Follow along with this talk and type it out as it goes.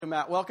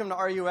Matt. Welcome to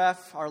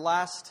RUF, our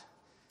last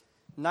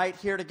night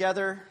here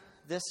together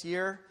this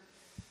year.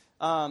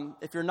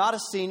 If you're not a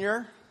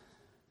senior,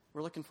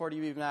 we're looking forward to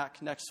you being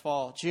back next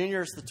fall.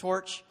 Juniors, the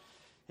torch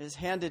is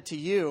handed to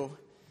you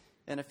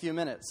in a few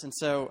minutes. And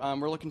so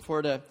we're looking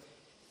forward to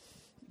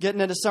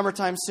getting into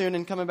summertime soon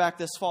and coming back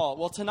this fall.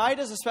 Well, tonight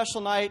is a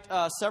special night.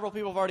 Several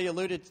people have already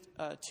alluded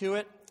to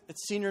it.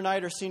 It's senior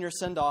night or senior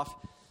send-off.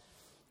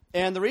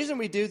 And the reason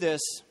we do this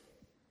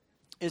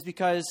is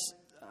because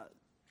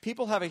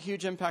people have a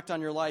huge impact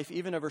on your life,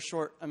 even over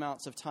short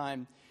amounts of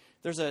time.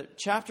 There's a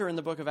chapter in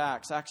the book of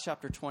Acts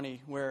chapter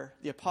 20, where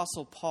the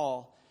Apostle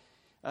Paul,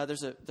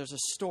 there's a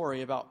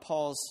story about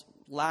Paul's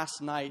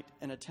last night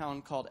in a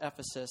town called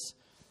Ephesus.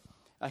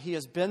 He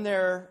has been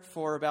there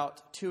for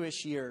about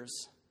 2-ish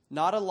years.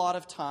 Not a lot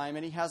of time,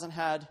 and he hasn't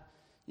had,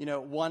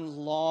 one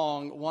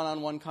long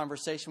one-on-one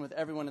conversation with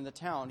everyone in the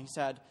town. He's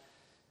had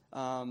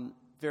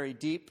very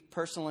deep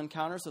personal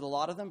encounters with a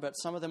lot of them, but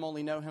some of them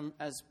only know him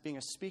as being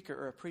a speaker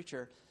or a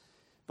preacher.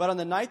 But on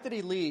the night that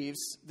he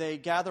leaves, they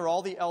gather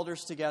all the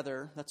elders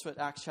together. That's what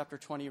Acts chapter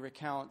 20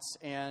 recounts.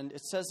 And it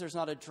says there's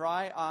not a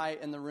dry eye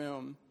in the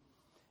room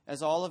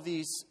as all of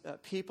these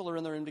people are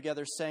in the room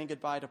together saying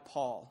goodbye to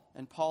Paul.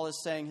 And Paul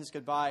is saying his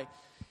goodbye.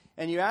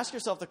 And you ask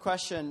yourself the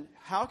question,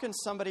 how can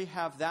somebody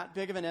have that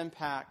big of an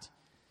impact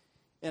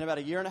in about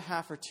 1.5 years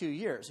or 2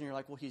 years? And you're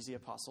like, well, he's the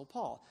Apostle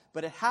Paul.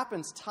 But it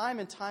happens time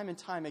and time and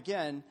time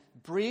again.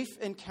 Brief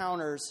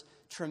encounters,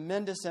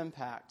 tremendous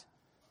impact.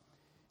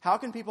 How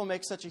can people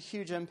make such a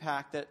huge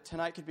impact that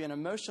tonight could be an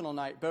emotional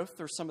night, both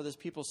for some of those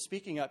people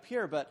speaking up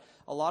here, but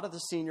a lot of the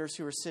seniors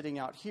who are sitting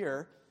out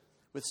here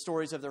with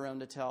stories of their own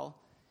to tell,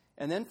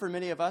 and then for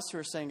many of us who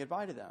are saying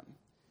goodbye to them?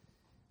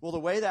 Well, the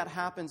way that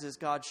happens is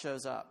God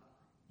shows up,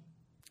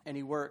 and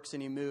he works,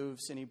 and he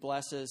moves, and he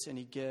blesses, and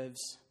he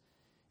gives,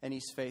 and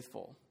he's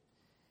faithful.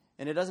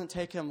 And it doesn't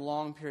take him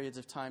long periods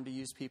of time to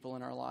use people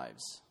in our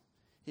lives.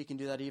 He can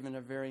do that even in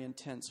a very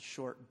intense,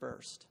 short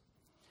burst.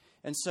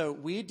 And so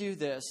we do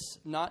this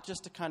not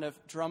just to kind of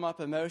drum up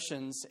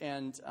emotions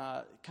and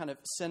kind of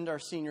send our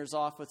seniors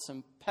off with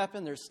some pep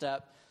in their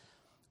step,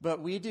 but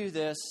we do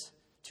this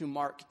to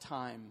mark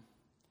time.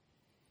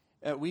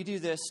 We do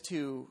this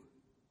to,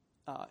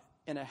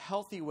 in a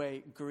healthy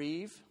way,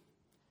 grieve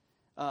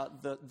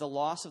the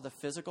loss of the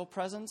physical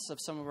presence of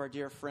some of our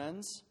dear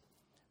friends.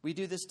 We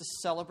do this to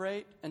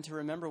celebrate and to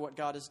remember what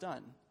God has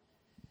done.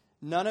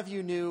 None of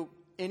you knew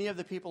any of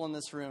the people in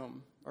this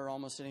room, or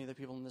almost any of the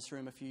people in this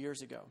room, a few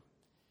years ago.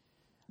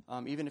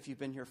 Even if you've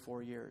been here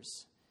 4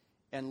 years.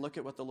 And look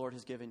at what the Lord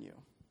has given you.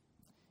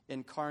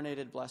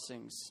 Incarnated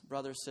blessings,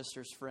 brothers,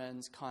 sisters,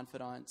 friends,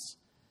 confidants,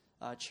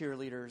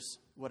 cheerleaders,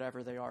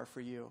 whatever they are for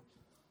you.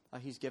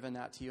 He's given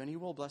that to you, and he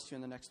will bless you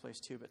in the next place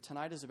too. But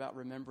tonight is about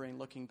remembering,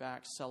 looking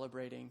back,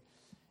 celebrating,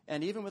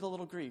 and even with a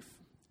little grief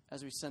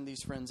as we send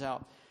these friends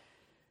out.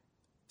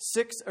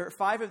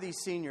 5 of these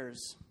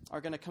seniors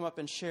are going to come up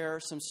and share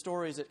some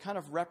stories that kind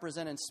of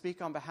represent and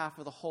speak on behalf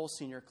of the whole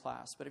senior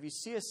class. But if you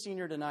see a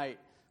senior tonight,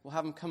 we'll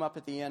have them come up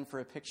at the end for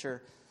a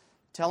picture.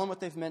 Tell them what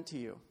they've meant to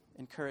you.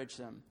 Encourage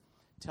them.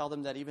 Tell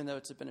them that even though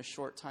it's been a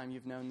short time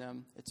you've known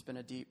them, it's been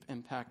a deep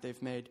impact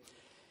they've made.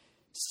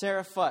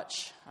 Sarah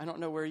Futch, I don't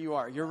know where you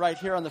are. You're right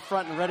here on the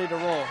front and ready to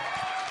roll.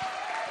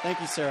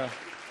 Thank you, Sarah.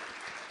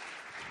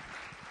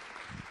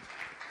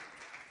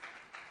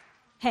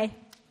 Hey.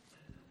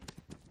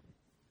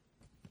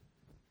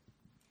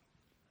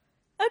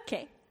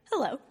 Okay.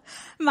 Hello.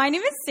 My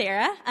name is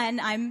Sarah,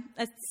 and I'm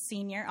a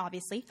senior,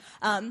 obviously.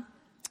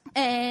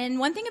 And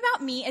one thing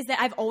about me is that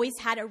I've always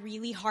had a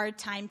really hard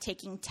time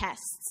taking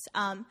tests.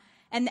 And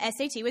the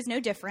SAT was no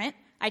different.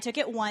 I took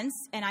it once,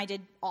 and I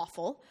did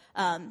awful.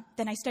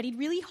 Then I studied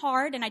really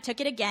hard, and I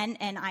took it again,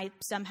 and I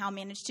somehow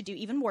managed to do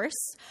even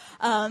worse.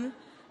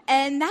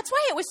 And that's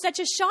why it was such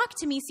a shock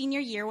to me senior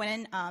year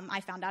when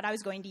I found out I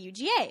was going to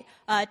UGA.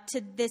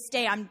 To this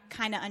day, I'm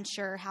kind of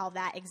unsure how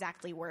that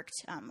exactly worked.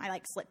 I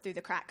slipped through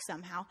the cracks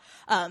somehow.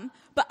 And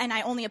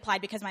I only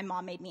applied because my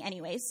mom made me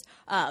anyways.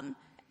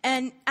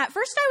 And at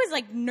first I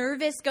was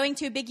nervous going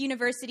to a big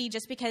university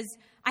just because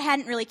I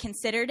hadn't really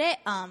considered it.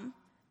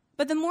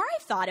 But the more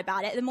I thought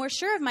about it, the more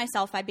sure of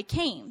myself I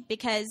became,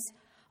 because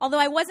although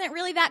I wasn't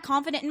really that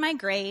confident in my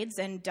grades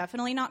and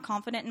definitely not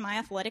confident in my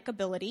athletic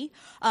ability,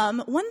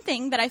 one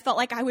thing that I felt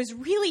like I was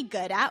really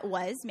good at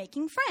was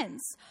making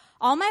friends.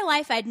 All my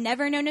life I'd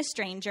never known a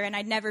stranger and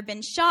I'd never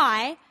been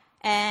shy,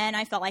 and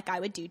I felt like I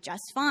would do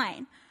just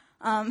fine.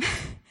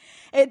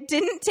 It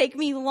didn't take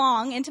me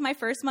long into my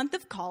first month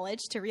of college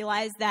to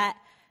realize that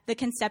the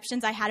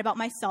conceptions I had about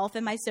myself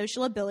and my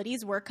social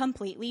abilities were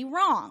completely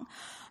wrong.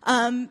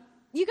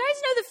 You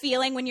guys know the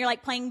feeling when you're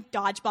playing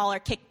dodgeball or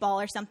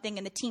kickball or something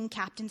and the team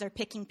captains are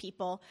picking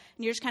people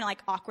and you're just kind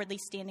of awkwardly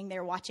standing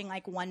there watching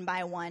one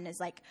by one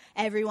as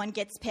everyone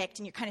gets picked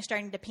and you're kind of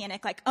starting to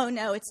panic oh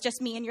no, it's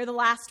just me and you're the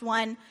last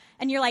one,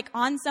 and you're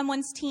on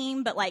someone's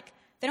team but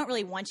they don't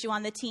really want you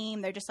on the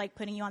team. They're just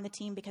putting you on the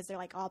team because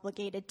they're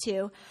obligated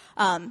to.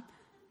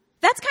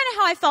 That's kind of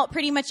how I felt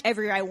pretty much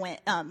everywhere I went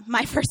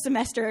my first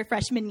semester of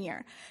freshman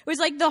year. It was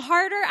the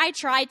harder I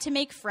tried to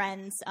make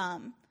friends,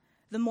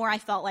 the more I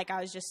felt like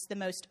I was just the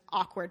most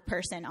awkward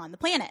person on the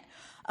planet.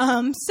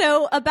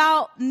 So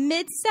about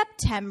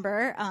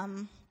mid-September,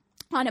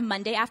 on a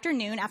Monday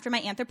afternoon after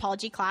my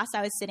anthropology class,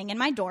 I was sitting in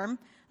my dorm,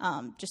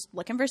 just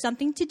looking for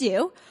something to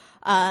do.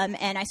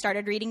 And I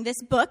started reading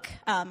this book.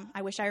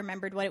 I wish I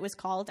remembered what it was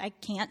called. I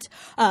can't.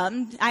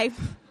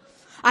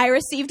 I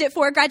received it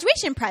for a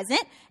graduation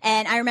present,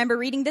 and I remember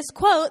reading this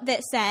quote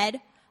that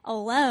said,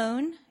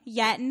 "Alone,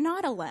 yet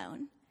not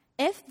alone.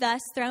 If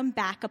thus thrown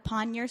back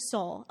upon your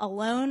soul,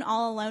 alone,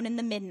 all alone in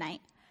the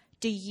midnight,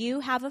 do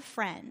you have a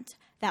friend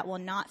that will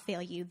not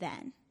fail you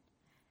then?"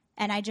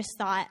 And I just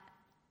thought,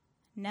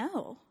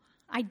 no,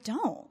 I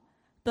don't.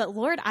 But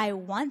Lord, I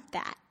want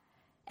that.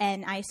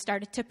 And I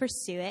started to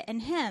pursue it in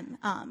him.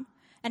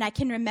 And I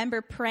can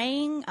remember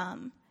praying,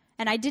 and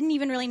I didn't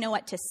even really know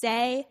what to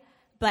say,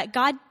 but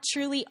God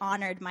truly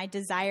honored my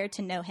desire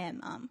to know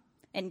him.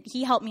 And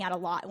he helped me out a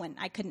lot when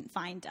I couldn't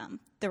find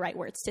the right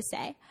words to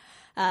say.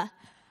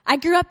 I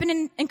grew up in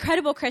an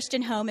incredible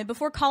Christian home, and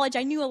before college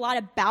I knew a lot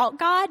about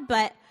God,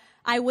 but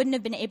I wouldn't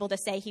have been able to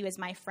say he was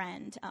my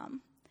friend.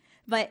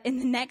 But in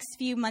the next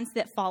few months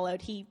that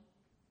followed, he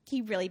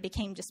really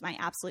became just my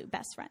absolute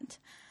best friend.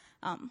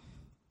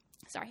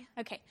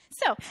 Okay.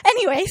 So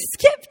anyway,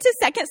 skip to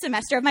second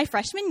semester of my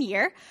freshman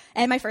year,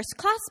 and my first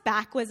class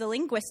back was a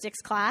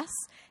linguistics class,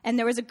 and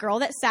there was a girl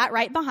that sat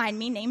right behind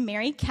me named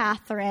Mary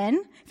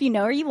Catherine. If you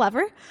know her, you love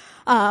her.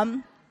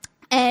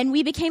 And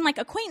we became like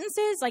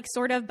acquaintances, like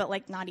sort of, but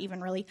like not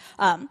even really.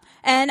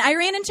 And I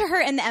ran into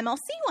her in the MLC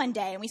one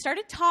day, and we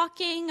started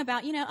talking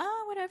about,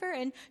 whatever.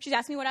 And she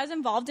asked me what I was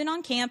involved in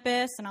on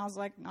campus, and I was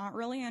like, not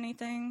really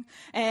anything.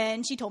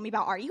 And she told me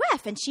about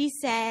RUF, and she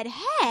said,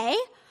 "Hey,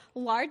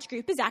 large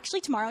group is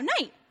actually tomorrow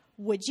night.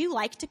 Would you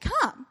like to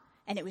come?"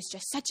 And it was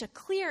just such a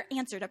clear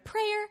answer to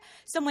prayer,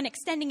 someone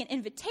extending an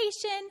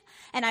invitation.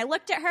 And I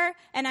looked at her,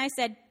 and I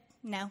said,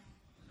 "No."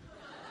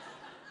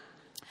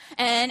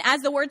 And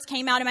as the words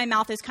came out of my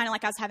mouth, it was kind of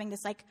like I was having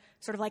this like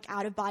sort of like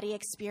out of body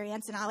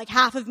experience. And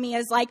half of me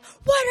is like,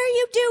 "What are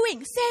you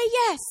doing? Say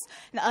yes."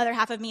 And the other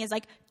half of me is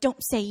like,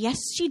 "Don't say yes.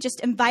 She just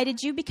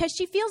invited you because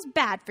she feels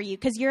bad for you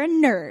because you're a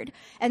nerd."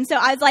 And so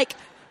I was like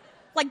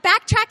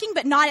backtracking,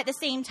 but not at the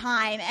same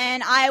time.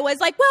 And I was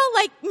like, well,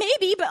 like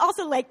maybe, but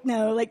also like,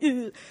 no, like,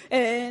 ugh.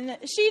 And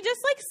she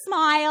just like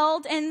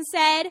smiled and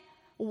said,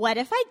 "What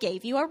if I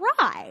gave you a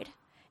ride?"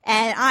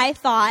 And I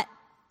thought,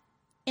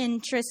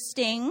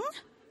 interesting.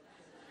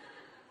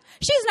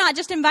 She's not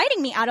just inviting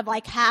me out of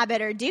like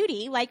habit or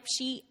duty, like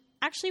she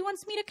actually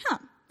wants me to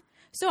come.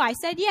 So I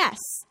said yes.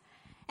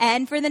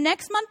 And for the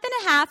next month and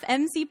a half,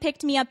 MC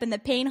picked me up in the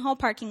Payne Hall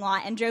parking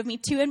lot and drove me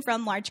to and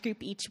from large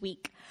group each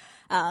week.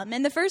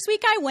 And the first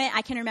week I went,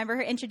 I can remember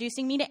her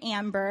introducing me to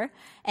Amber,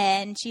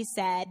 and she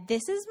said,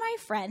 "This is my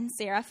friend,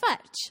 Sarah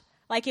Futch."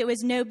 Like it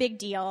was no big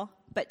deal,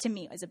 but to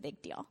me it was a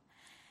big deal.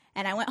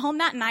 And I went home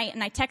that night,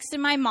 and I texted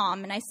my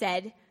mom, and I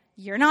said,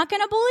 "You're not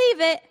going to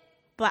believe it,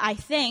 but I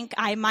think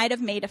I might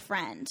have made a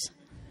friend."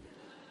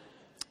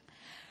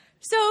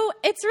 So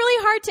it's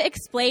really hard to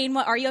explain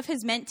what RUF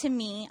has meant to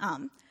me.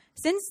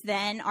 Since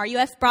then,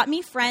 RUF brought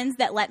me friends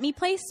that let me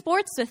play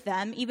sports with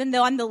them, even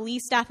though I'm the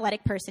least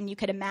athletic person you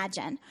could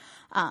imagine.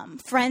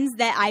 Friends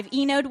that I've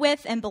enoed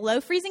with in below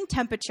freezing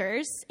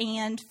temperatures,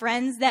 and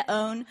friends that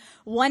own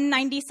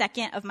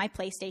 1/92 of my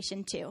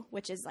PlayStation 2,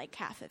 which is like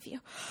half of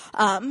you.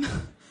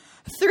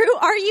 Through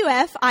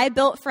RUF, I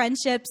built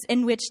friendships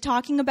in which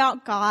talking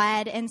about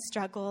God and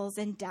struggles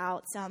and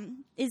doubts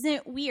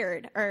isn't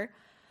weird or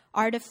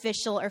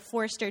artificial or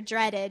forced or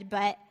dreaded,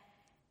 but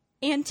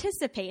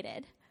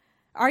anticipated.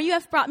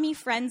 RUF brought me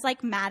friends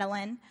like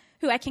Madeline,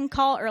 who I can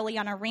call early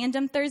on a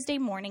random Thursday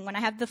morning when I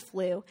have the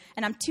flu,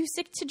 and I'm too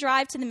sick to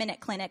drive to the Minute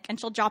Clinic, and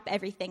she'll drop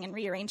everything and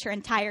rearrange her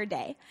entire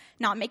day,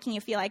 not making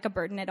you feel like a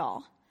burden at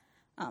all.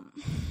 Oh,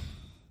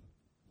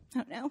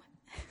 no.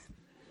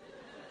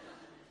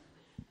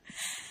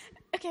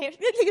 Okay.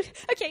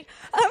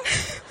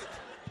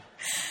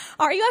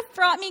 RUF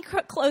brought me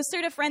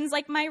closer to friends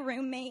like my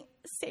roommate,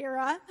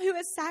 Sarah, who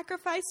has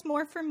sacrificed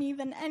more for me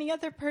than any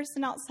other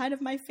person outside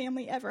of my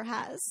family ever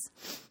has.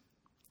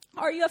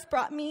 RUF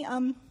brought me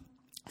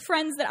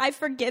friends that I've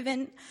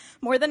forgiven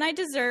more than I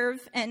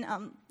deserve and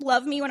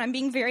love me when I'm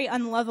being very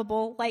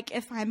unlovable, like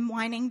if I'm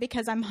whining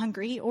because I'm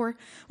hungry or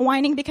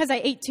whining because I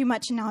ate too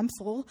much and now I'm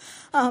full.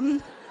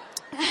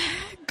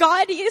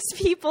 God used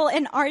people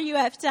in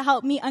RUF to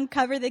help me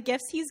uncover the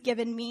gifts he's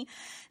given me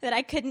that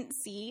I couldn't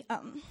see,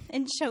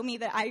 and show me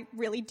that I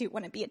really do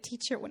want to be a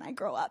teacher when I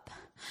grow up.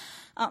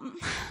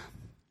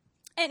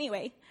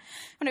 Anyway,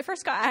 when I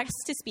first got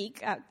asked to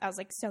speak, I was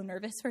like so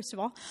nervous, first of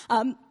all.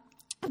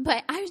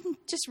 But I'm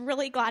just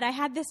really glad I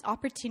had this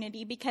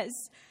opportunity because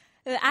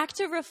the act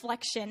of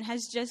reflection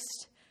has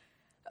just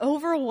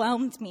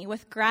overwhelmed me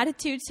with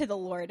gratitude to the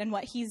Lord and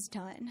what he's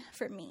done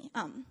for me.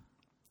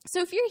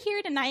 So if you're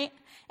here tonight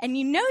and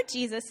you know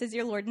Jesus is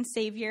your Lord and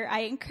Savior,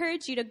 I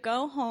encourage you to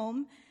go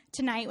home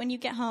tonight when you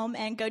get home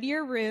and go to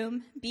your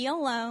room, be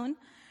alone,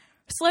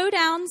 slow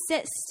down,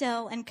 sit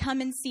still, and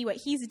come and see what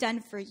he's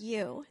done for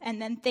you,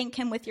 and then thank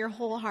him with your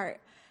whole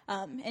heart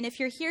And if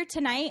you're here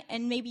tonight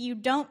and maybe you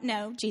don't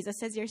know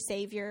Jesus as your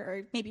Savior,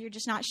 or maybe you're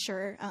just not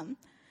sure,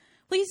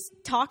 please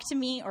talk to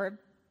me or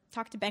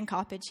talk to Ben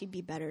Coppage. He'd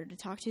be better to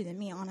talk to than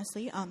me,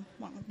 honestly.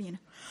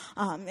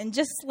 And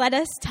just let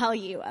us tell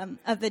you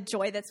of the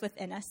joy that's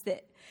within us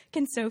that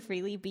can so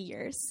freely be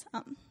yours.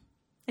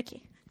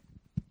 Okay.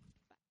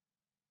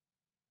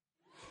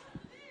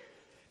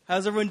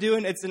 How's everyone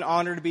doing? It's an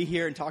honor to be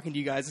here and talking to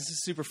you guys. This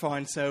is super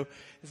fun. So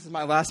this is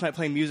my last night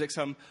playing music,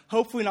 so I'm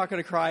hopefully not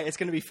going to cry. It's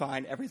going to be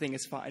fine. Everything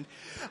is fine.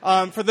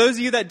 For those of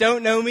you that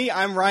don't know me,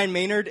 I'm Ryan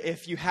Maynard.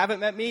 If you haven't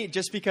met me,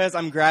 just because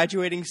I'm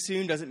graduating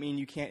soon doesn't mean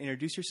you can't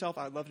introduce yourself.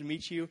 I'd love to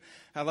meet you.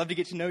 I'd love to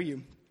get to know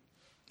you.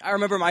 I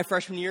remember my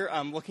freshman year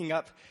looking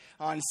up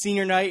on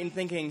senior night and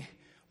thinking,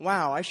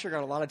 wow, I sure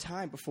got a lot of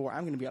time before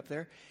I'm going to be up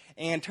there.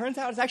 And turns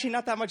out it's actually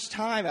not that much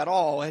time at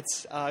all.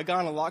 It's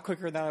gone a lot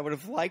quicker than I would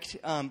have liked,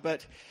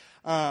 but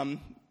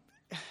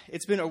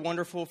it's been a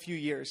wonderful few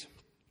years.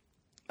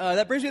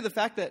 That brings me to the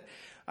fact that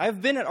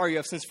I've been at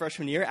RUF since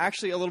freshman year,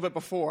 actually a little bit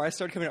before. I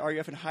started coming to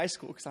RUF in high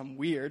school because I'm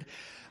weird.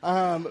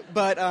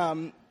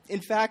 In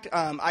fact,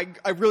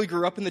 I really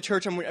grew up in the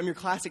church. I'm your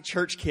classic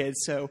church kid,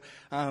 so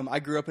I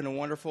grew up in a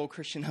wonderful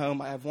Christian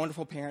home. I have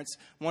wonderful parents,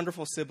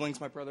 wonderful siblings.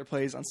 My brother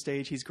plays on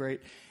stage. He's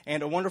great.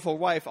 And a wonderful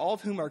wife, all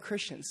of whom are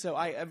Christians. So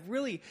I have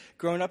really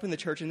grown up in the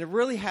church, and there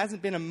really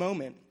hasn't been a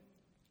moment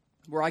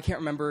where I can't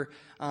remember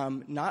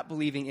not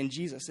believing in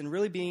Jesus and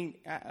really being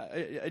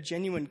a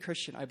genuine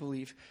Christian, I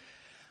believe.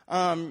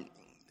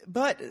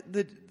 But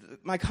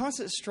my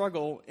constant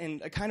struggle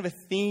and a kind of a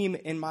theme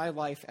in my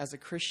life as a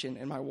Christian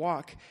in my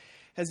walk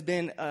has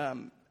been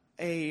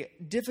a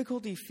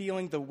difficulty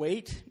feeling the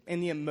weight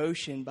and the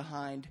emotion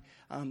behind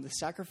the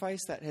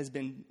sacrifice that has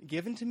been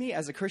given to me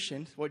as a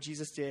Christian, what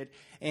Jesus did,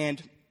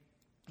 and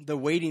the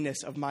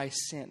weightiness of my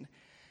sin.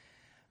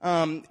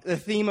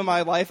 The theme of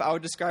my life, I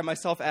would describe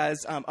myself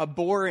as a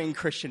boring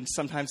Christian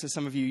sometimes to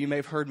some of you. You may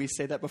have heard me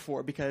say that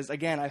before because,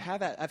 again, I've had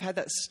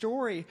that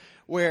story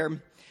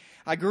where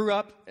I grew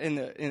up in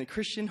a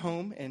Christian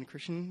home and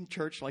Christian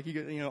church, like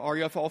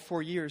RUF all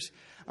 4 years.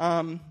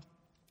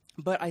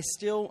 But I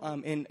still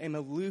am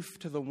aloof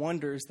to the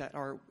wonders that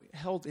are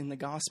held in the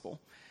gospel.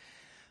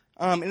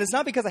 And it's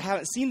not because I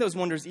haven't seen those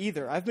wonders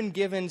either. I've been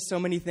given so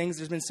many things.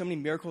 There's been so many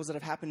miracles that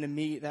have happened to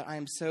me that I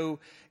am so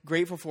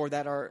grateful for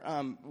that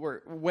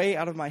were way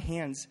out of my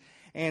hands.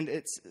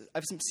 And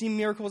I've seen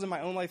miracles in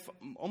my own life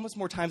almost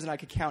more times than I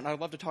could count. And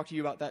I'd love to talk to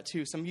you about that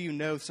too. Some of you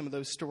know some of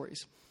those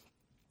stories.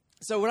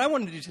 So what I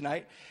wanted to do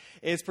tonight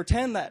is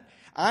pretend that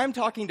I'm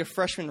talking to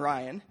freshman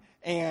Ryan.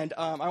 And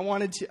I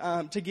wanted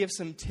to give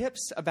some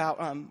tips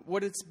about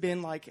what it's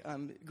been like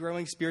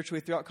growing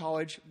spiritually throughout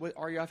college, what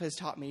RUF has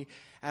taught me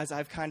as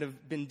I've kind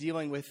of been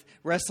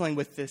wrestling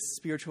with this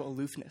spiritual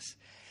aloofness.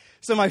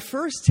 So my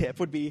first tip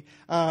would be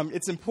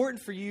it's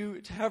important for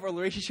you to have a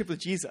relationship with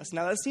Jesus.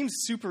 Now, that seems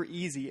super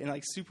easy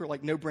and super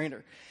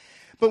no-brainer.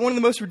 But one of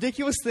the most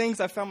ridiculous things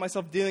I found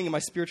myself doing in my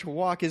spiritual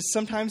walk is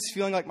sometimes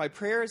feeling like my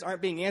prayers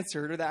aren't being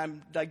answered or that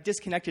I'm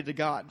disconnected to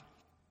God.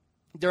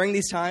 During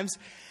these times,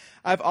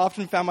 I've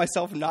often found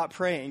myself not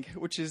praying,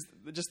 which is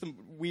just the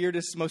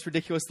weirdest, most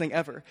ridiculous thing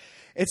ever.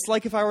 It's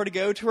like if I were to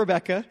go to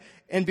Rebecca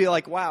and be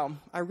like, wow,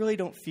 I really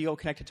don't feel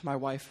connected to my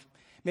wife.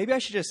 Maybe I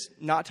should just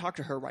not talk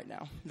to her right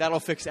now. That'll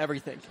fix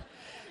everything.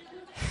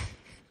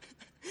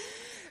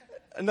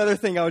 Another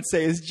thing I would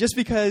say is just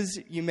because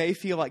you may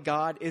feel like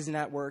God isn't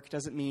at work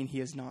doesn't mean he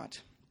is not.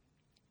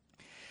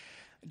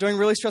 During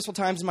really stressful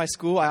times in my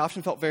school, I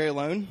often felt very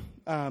alone.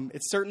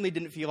 It certainly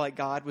didn't feel like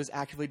God was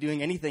actively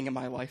doing anything in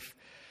my life.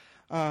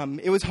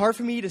 It was hard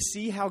for me to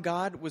see how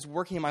God was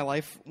working in my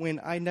life when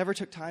I never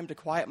took time to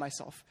quiet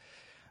myself.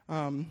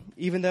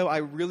 Even though I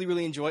really,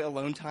 really enjoy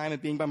alone time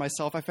and being by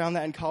myself, I found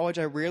that in college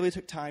I rarely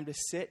took time to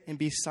sit and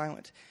be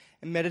silent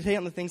and meditate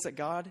on the things that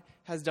God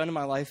has done in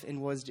my life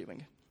and was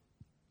doing.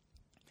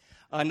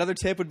 Another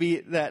tip would be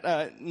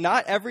that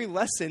not every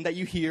lesson that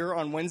you hear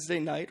on Wednesday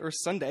night or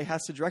Sunday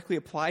has to directly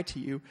apply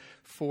to you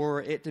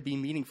for it to be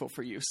meaningful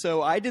for you.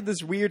 So I did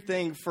this weird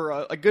thing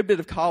for a good bit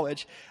of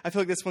college. I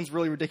feel like this one's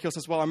really ridiculous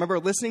as well. I remember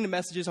listening to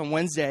messages on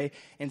Wednesday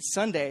and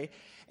Sunday,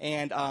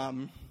 and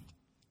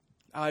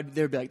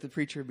there'd be the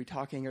preacher would be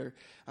talking,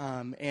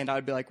 and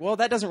I'd be like, well,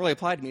 that doesn't really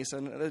apply to me, so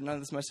none of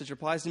this message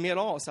applies to me at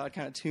all, so I'd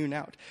kind of tune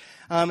out.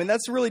 And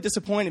that's really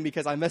disappointing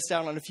because I missed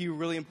out on a few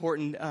really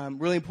important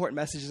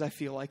messages, I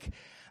feel like.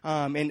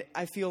 And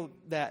I feel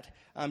that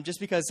just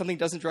because something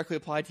doesn't directly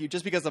apply to you,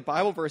 just because a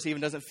Bible verse even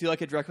doesn't feel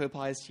like it directly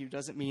applies to you,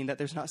 doesn't mean that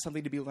there's not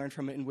something to be learned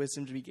from it and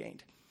wisdom to be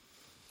gained.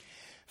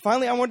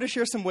 Finally, I wanted to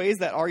share some ways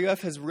that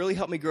RUF has really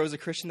helped me grow as a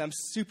Christian that I'm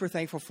super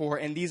thankful for,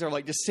 and these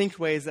are distinct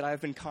ways that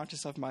I've been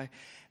conscious of my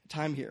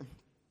time here.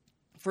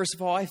 First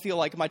of all, I feel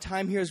like my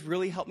time here has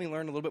really helped me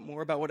learn a little bit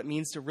more about what it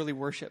means to really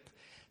worship.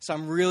 So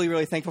I'm really,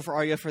 really thankful for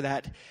RUF for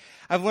that.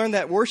 I've learned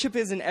that worship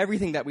is in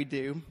everything that we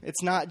do.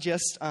 It's not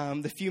just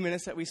the few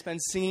minutes that we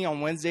spend singing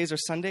on Wednesdays or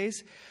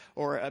Sundays,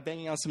 or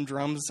banging on some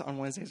drums on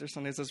Wednesdays or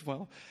Sundays as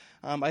well.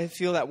 I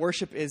feel that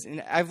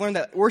I've learned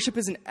that worship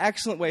is an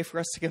excellent way for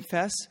us to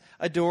confess,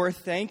 adore,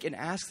 thank, and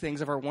ask things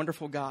of our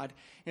wonderful God.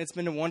 And it's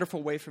been a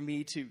wonderful way for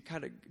me to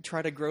kind of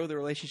try to grow the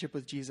relationship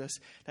with Jesus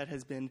that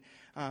has been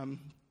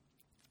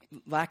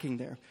lacking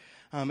there.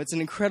 It's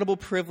an incredible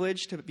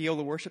privilege to be able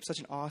to worship such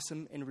an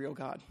awesome and real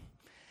God.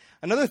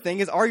 Another thing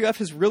is RUF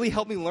has really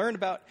helped me learn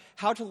about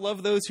how to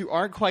love those who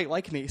aren't quite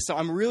like me. So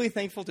I'm really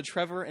thankful to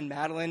Trevor and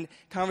Madeline,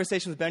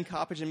 conversations with Ben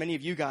Coppage and many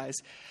of you guys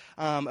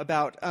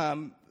about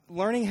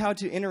learning how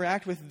to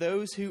interact with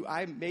those who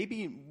I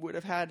maybe would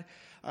have had,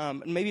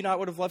 maybe not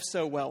would have loved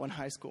so well in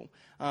high school.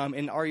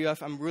 In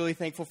RUF, I'm really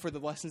thankful for the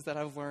lessons that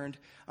I've learned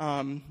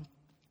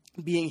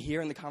being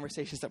here and the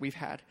conversations that we've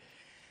had.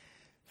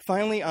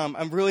 Finally,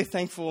 I'm really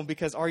thankful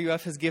because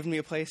RUF has given me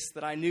a place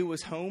that I knew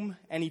was home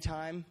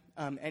anytime,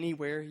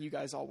 anywhere you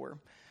guys all were.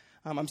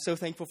 I'm so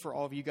thankful for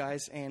all of you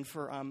guys and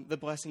for the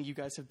blessing you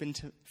guys have been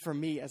for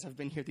me as I've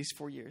been here these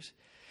 4 years.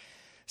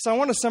 So I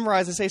want to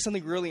summarize and say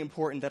something really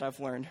important that I've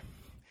learned.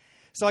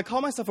 So I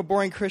call myself a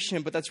boring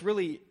Christian, but that's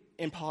really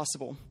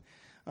impossible.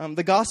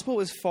 The gospel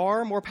is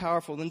far more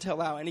powerful than to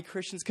allow any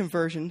Christian's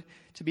conversion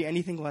to be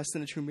anything less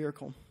than a true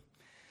miracle.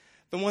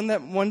 The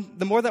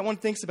more that one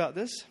thinks about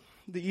this,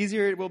 the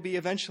easier it will be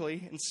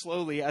eventually and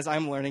slowly, as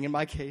I'm learning in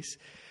my case,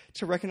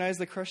 to recognize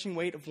the crushing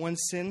weight of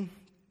one's sin.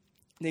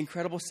 The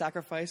incredible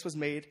sacrifice was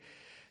made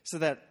so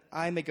that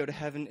I may go to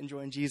heaven and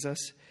join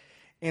Jesus,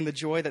 and the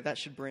joy that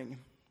should bring.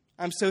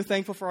 I'm so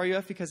thankful for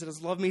RUF because it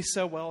has loved me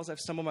so well as I've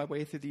stumbled my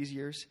way through these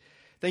years.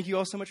 Thank you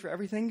all so much for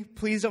everything.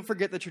 Please don't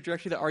forget the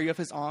trajectory that RUF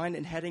is on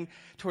and heading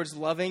towards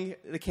loving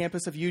the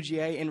campus of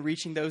UGA and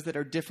reaching those that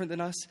are different than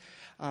us.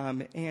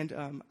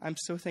 I'm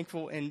so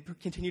thankful and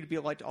continue to be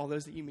a light to all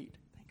those that you meet.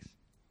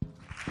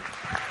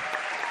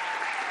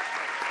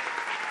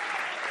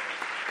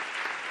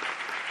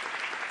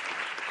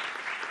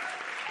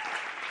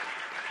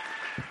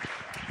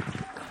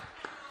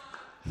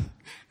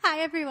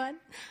 Hi, everyone.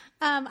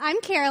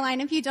 I'm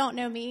Caroline, if you don't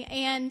know me,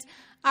 and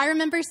I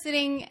remember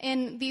sitting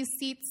in these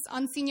seats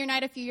on senior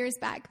night a few years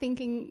back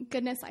thinking,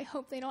 goodness, I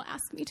hope they don't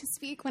ask me to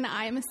speak when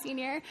I am a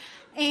senior.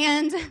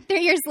 And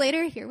 3 years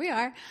later, here we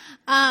are.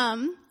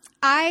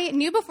 I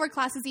knew before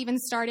classes even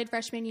started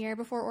freshman year,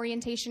 before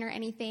orientation or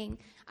anything,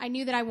 I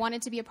knew that I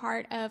wanted to be a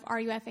part of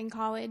RUF in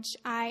college.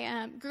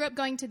 I grew up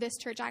going to this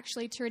church,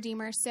 actually, to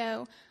Redeemer,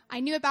 so I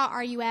knew about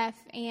RUF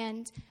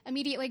and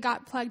immediately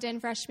got plugged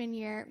in freshman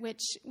year,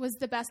 which was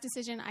the best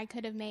decision I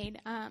could have made.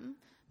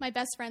 My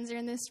best friends are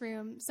in this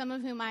room, some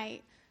of whom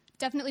I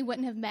definitely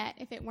wouldn't have met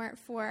if it weren't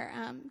for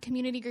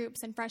community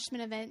groups and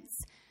freshman events.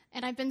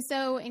 And I've been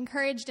so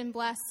encouraged and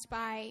blessed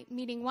by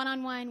meeting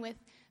one-on-one with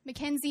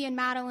Mackenzie and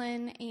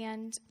Madeline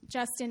and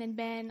Justin and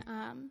Ben.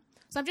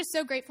 So I'm just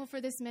so grateful for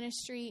this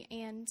ministry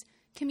and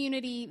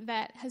community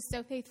that has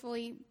so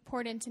faithfully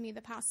poured into me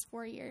the past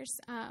 4 years.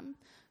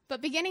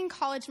 But beginning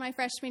college my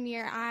freshman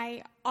year,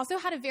 I also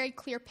had a very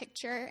clear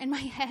picture in my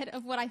head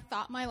of what I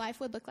thought my life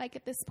would look like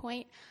at this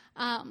point.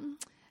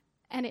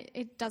 And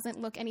it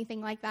doesn't look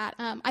anything like that.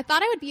 I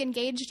thought I would be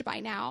engaged by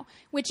now,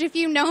 which, if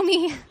you know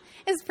me,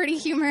 is pretty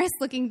humorous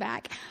looking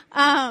back.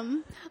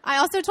 I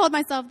also told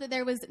myself that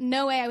there was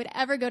no way I would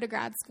ever go to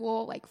grad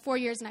school, like 4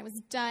 years, and I was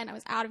done. I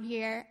was out of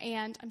here,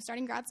 and I'm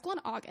starting grad school in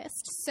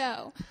August.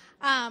 So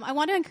I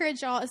want to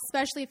encourage y'all,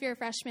 especially if you're a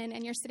freshman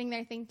and you're sitting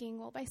there thinking,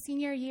 well, by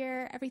senior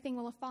year, everything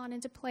will have fallen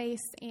into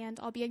place, and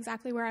I'll be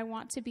exactly where I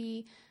want to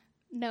be.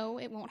 No,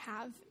 it won't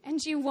have, and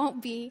you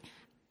won't be.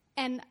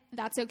 And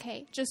that's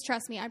okay. Just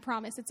trust me. I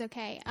promise it's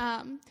okay.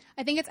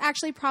 I think it's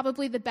actually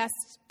probably the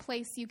best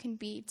place you can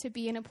be, to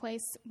be in a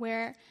place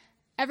where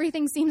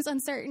everything seems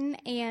uncertain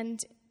and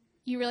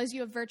you realize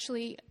you have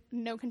virtually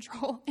no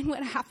control in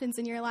what happens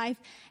in your life.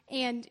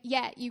 And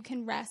yet you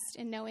can rest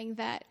in knowing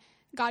that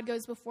God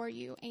goes before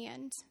you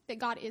and that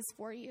God is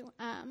for you.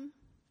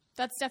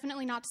 That's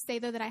definitely not to say,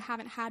 though, that I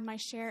haven't had my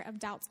share of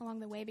doubts along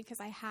the way, because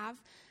I have.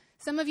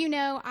 Some of you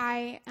know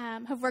I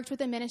have worked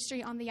with a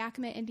ministry on the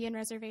Yakima Indian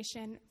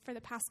Reservation for the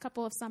past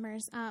couple of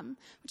summers,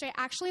 which I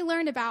actually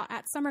learned about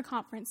at summer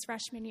conference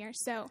freshman year.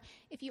 So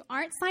if you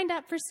aren't signed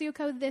up for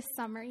SUCO this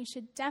summer, you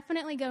should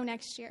definitely go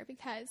next year,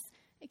 because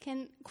it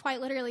can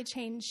quite literally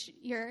change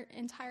your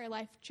entire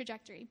life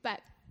trajectory.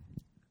 But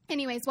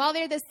anyways, while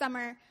there this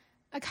summer,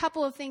 a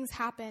couple of things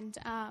happened.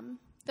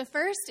 The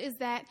first is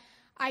that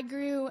I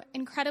grew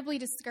incredibly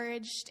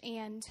discouraged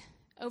and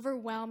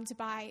overwhelmed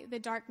by the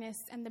darkness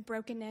and the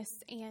brokenness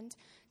and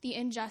the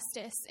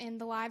injustice in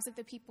the lives of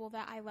the people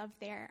that I love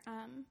there.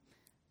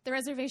 The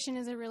reservation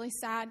is a really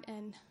sad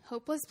and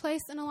hopeless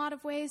place in a lot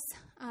of ways.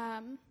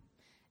 And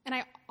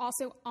I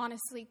also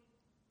honestly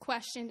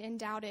questioned and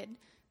doubted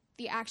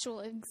the actual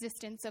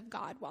existence of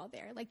God while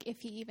there, like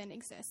if he even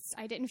exists.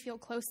 I didn't feel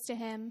close to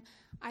him.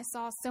 I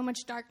saw so much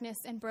darkness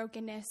and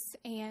brokenness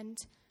and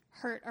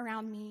hurt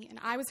around me, and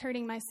I was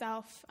hurting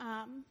myself.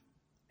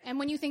 And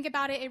when you think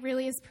about it, it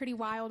really is pretty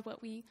wild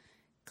what we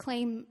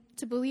claim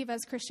to believe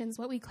as Christians,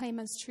 what we claim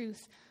as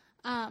truth.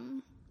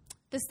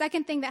 The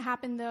second thing that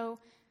happened, though,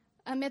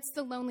 amidst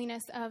the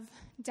loneliness of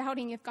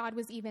doubting if God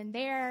was even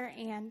there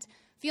and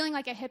feeling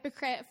like a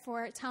hypocrite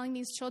for telling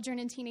these children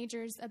and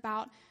teenagers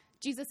about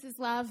Jesus'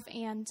 love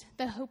and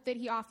the hope that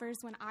he offers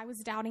when I was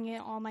doubting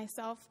it all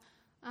myself,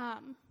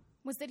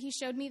 was that he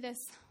showed me this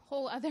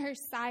whole other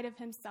side of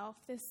himself,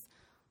 this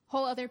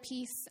whole other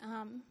piece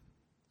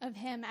of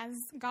him as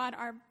God,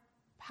 our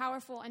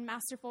powerful and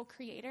masterful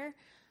creator.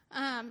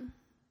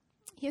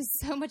 He is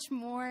so much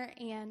more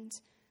and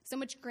so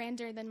much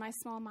grander than my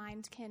small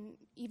mind can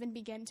even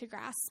begin to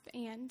grasp.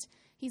 And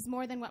he's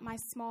more than what my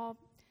small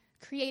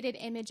created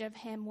image of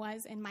him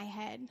was in my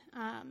head.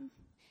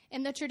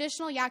 In the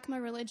traditional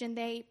Yakima religion,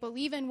 they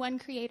believe in one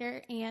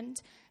creator and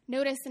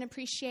notice and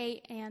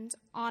appreciate and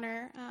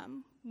honor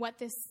what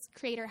this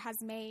creator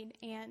has made.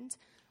 And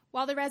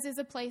while the res is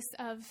a place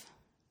of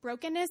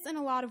brokenness in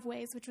a lot of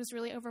ways, which was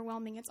really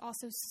overwhelming, it's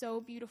also so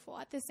beautiful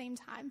at the same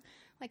time.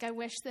 Like, I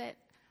wish that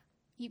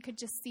you could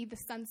just see the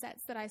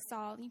sunsets that I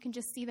saw. You can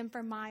just see them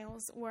for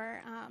miles,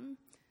 or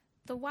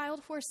the wild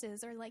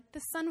horses, or like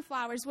the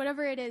sunflowers,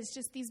 whatever it is,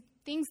 just these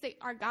things that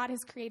our God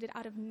has created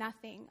out of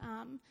nothing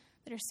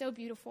that are so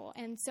beautiful.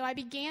 And so I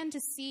began to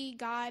see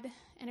God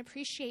and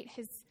appreciate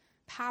his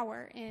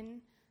power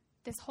in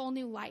this whole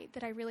new light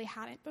that I really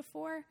hadn't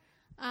before,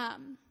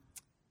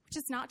 which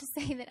is not to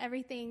say that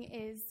everything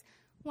is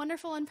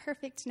wonderful and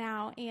perfect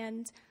now,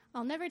 and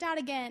I'll never doubt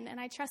again, and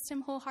I trust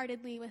him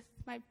wholeheartedly with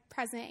my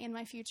present and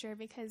my future,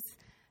 because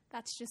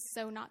that's just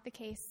so not the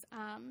case.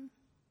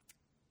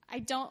 I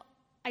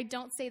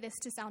don't say this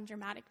to sound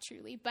dramatic,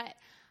 truly, but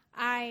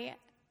I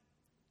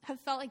have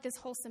felt like this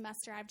whole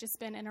semester I've just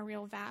been in a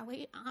real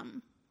valley,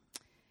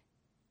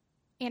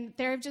 and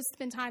there have just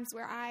been times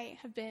where I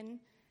have been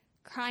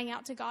crying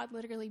out to God,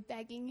 literally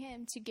begging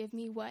him to give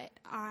me what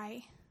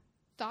I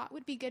thought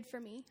would be good for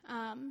me.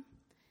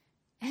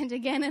 And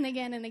again and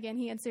again and again,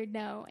 he answered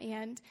no.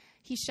 And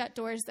he shut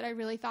doors that I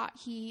really thought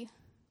he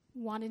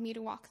wanted me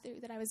to walk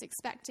through, that I was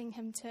expecting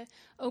him to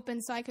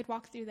open so I could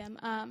walk through them.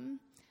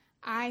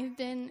 I've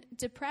been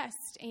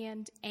depressed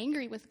and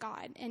angry with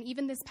God. And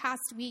even this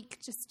past week,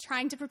 just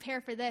trying to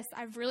prepare for this,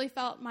 I've really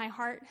felt my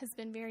heart has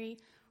been very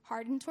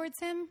hardened towards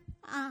him.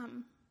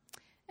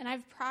 And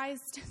I've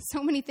prized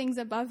so many things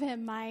above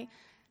him. My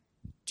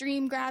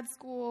dream grad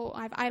school,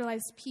 I've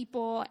idolized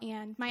people,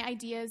 and my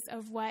ideas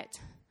of what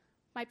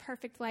my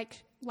perfect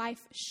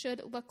life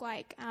should look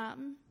like,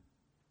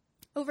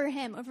 over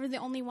him, over the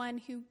only one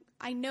who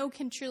I know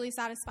can truly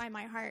satisfy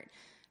my heart,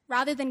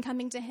 rather than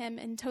coming to him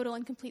in total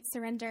and complete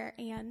surrender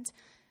and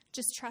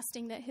just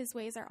trusting that his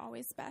ways are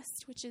always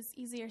best, which is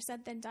easier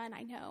said than done,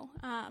 I know.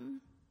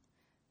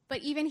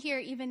 But even here,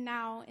 even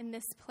now, in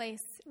this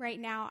place right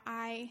now,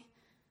 I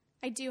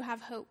do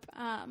have hope,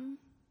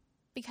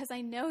 because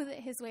I know that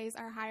his ways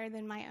are higher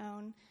than my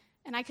own.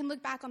 And I can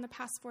look back on the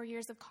past 4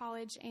 years of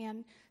college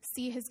and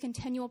see his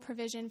continual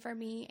provision for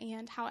me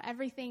and how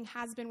everything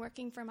has been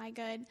working for my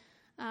good.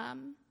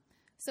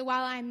 So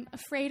while I'm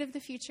afraid of the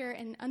future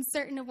and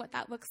uncertain of what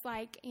that looks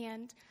like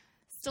and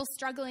still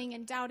struggling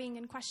and doubting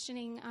and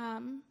questioning,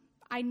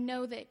 I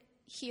know that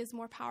he is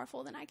more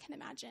powerful than I can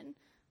imagine.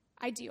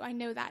 I do. I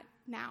know that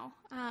now.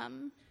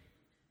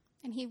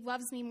 And he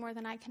loves me more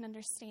than I can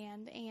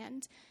understand.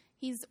 And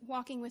he's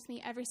walking with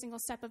me every single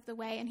step of the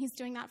way. And he's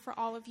doing that for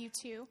all of you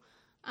too.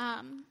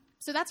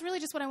 So that's really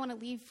just what I want to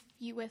leave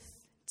you with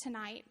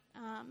tonight.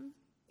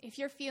 If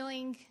you're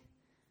feeling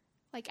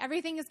like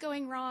everything is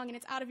going wrong and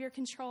it's out of your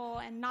control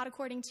and not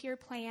according to your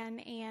plan,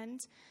 and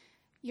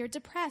you're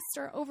depressed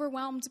or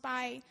overwhelmed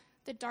by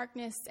the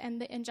darkness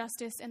and the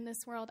injustice in this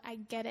world, I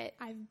get it.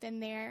 I've been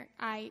there.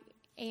 I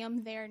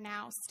am there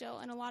now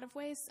still in a lot of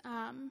ways.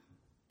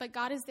 But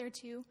God is there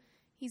too.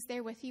 He's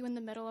there with you in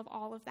the middle of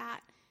all of that.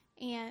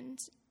 And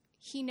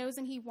he knows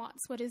and he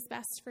wants what is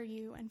best for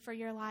you and for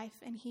your life.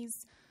 And he's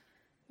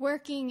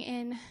working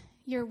in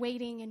your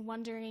waiting and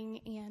wondering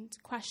and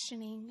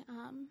questioning.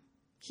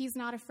 He's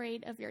not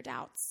afraid of your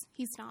doubts.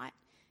 He's not.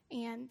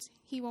 And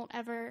he won't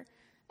ever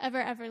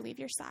leave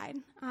your side.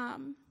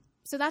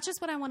 So that's just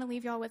what I want to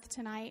leave y'all with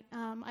tonight.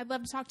 I'd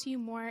love to talk to you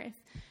more if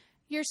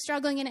you're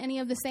struggling in any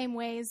of the same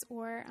ways,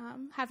 or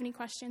have any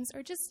questions,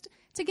 or just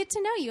to get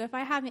to know you if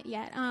I haven't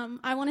yet.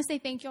 I want to say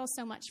thank you all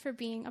so much for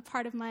being a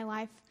part of my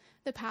life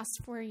the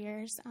past 4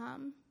 years.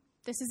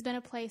 This has been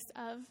a place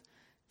of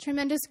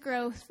tremendous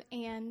growth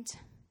and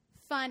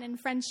fun and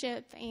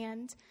friendship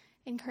and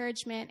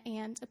encouragement,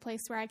 and a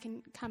place where I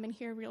can come and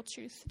hear real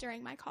truth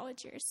during my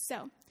college years.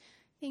 So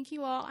thank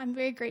you all. I'm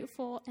very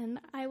grateful, and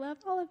I love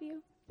all of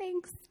you.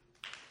 Thanks.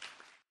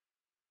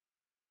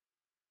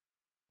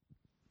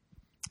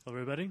 Hello,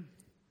 everybody.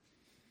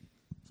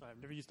 So I've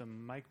never used a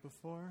mic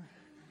before.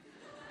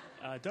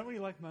 Don't really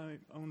like my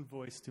own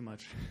voice too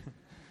much.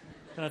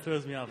 Kind of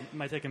throws me off. It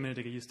might take a minute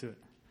to get used to it.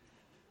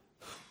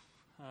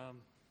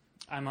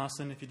 I'm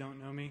Austin, if you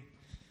don't know me.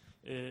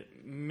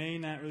 It may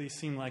not really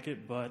seem like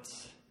it, but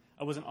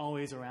I wasn't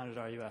always around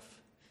at RUF.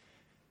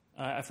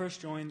 I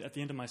first joined at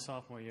the end of my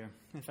sophomore year.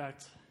 In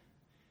fact,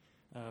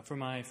 For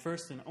my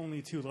first and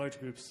only 2 large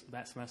groups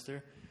that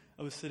semester,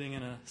 I was sitting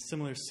in a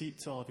similar seat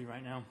to all of you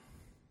right now.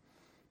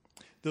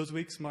 Those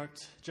weeks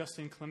marked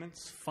Justin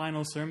Clement's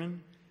final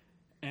sermon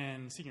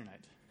and senior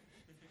night.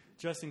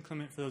 Justin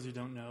Clement, for those who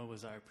don't know,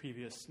 was our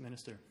previous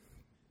minister.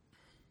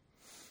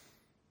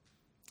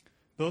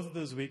 Both of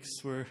those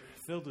weeks were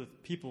filled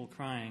with people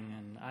crying,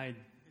 and I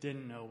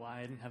didn't know why.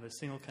 I didn't have a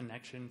single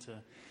connection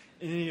to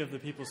any of the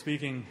people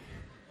speaking.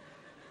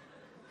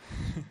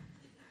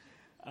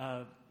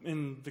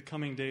 In the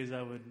coming days,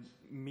 I would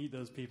meet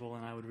those people,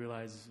 and I would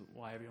realize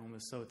why everyone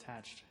was so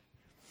attached.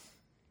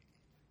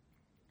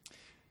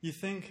 You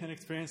think an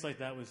experience like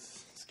that would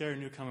scare a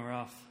newcomer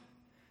off,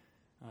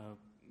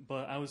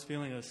 but I was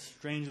feeling a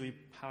strangely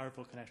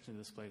powerful connection to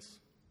this place.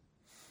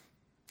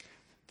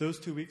 Those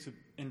 2 weeks would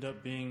end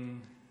up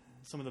being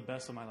some of the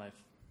best of my life.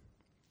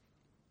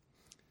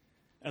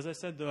 As I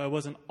said, though, I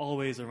wasn't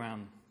always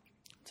around.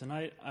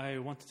 Tonight, I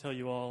want to tell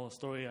you all a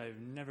story I've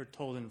never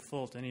told in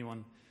full to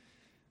anyone,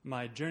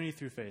 my journey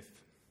through faith.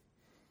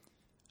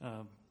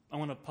 I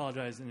want to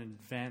apologize in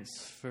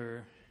advance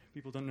for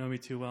people who don't know me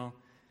too well.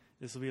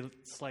 This will be a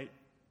slight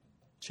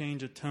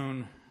change of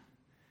tone.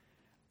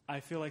 I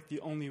feel like the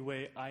only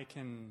way I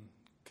can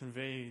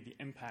convey the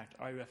impact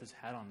RUF has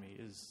had on me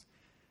is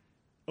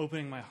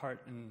opening my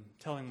heart and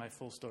telling my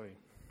full story.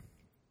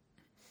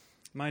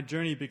 My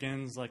journey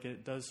begins like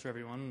it does for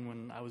everyone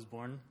when I was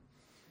born.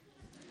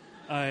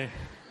 I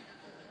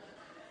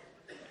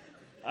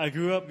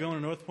grew up going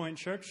to North Point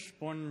Church,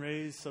 born and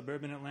raised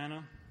suburban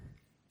Atlanta.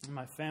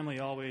 My family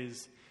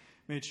always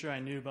made sure I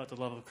knew about the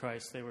love of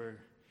Christ. They were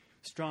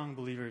strong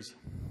believers.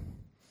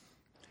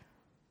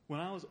 When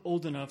I was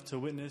old enough to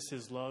witness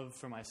his love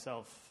for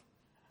myself,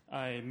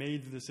 I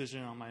made the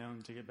decision on my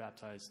own to get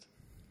baptized.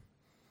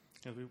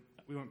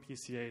 We weren't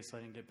PCA, so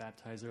I didn't get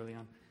baptized early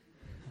on.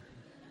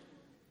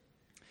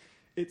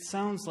 It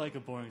sounds like a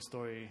boring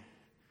story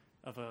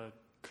of a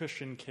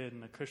Christian kid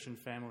in a Christian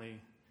family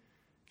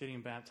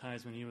getting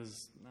baptized when he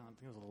was, I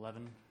think it was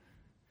 11.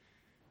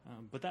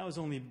 But that was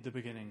only the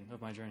beginning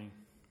of my journey.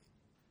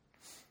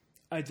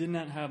 I did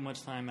not have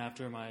much time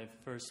after my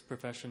first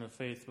profession of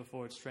faith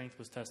before its strength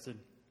was tested.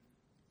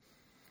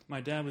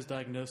 My dad was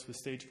diagnosed with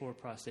stage 4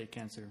 prostate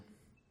cancer.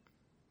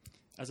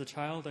 As a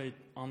child, I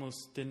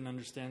almost didn't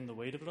understand the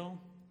weight of it all.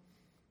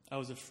 I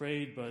was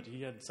afraid, but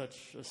he had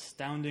such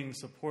astounding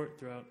support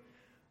throughout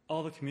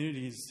all the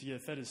communities he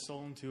had fed his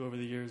soul into over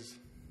the years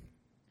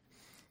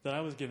that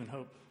I was given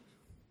hope.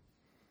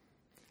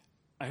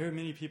 I heard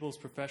many people's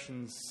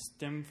professions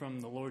stem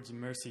from the Lord's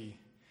mercy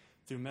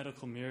through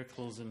medical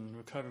miracles and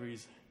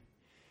recoveries,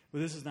 but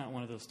this is not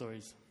one of those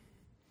stories.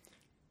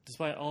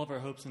 Despite all of our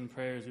hopes and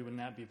prayers, we would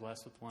not be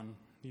blessed with one.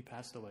 He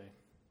passed away.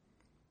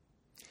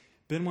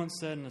 Ben once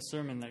said in a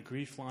sermon that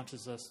grief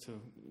launches us to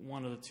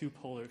one of the 2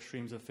 polar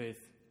extremes of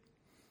faith.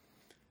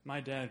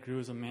 My dad grew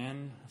as a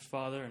man, a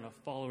father, and a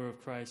follower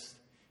of Christ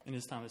in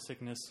his time of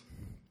sickness,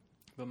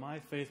 but my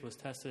faith was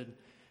tested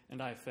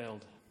and I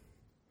failed.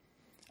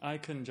 I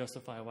couldn't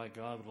justify why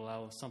God would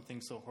allow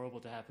something so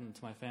horrible to happen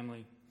to my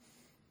family.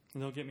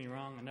 And don't get me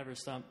wrong, I never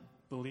stopped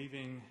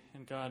believing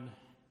in God.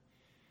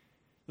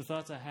 The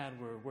thoughts I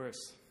had were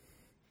worse.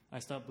 I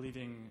stopped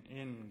believing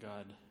in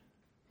God.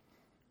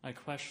 I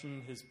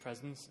questioned his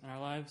presence in our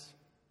lives.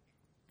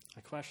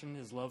 I questioned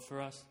his love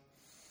for us.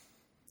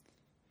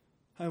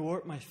 I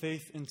warped my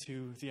faith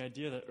into the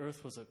idea that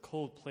earth was a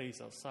cold place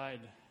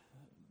outside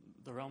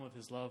the realm of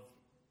his love.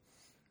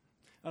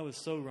 I was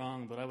so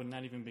wrong, but I would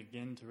not even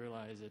begin to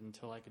realize it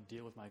until I could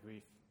deal with my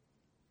grief.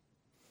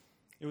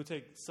 It would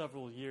take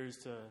several years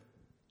to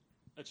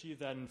achieve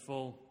that in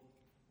full.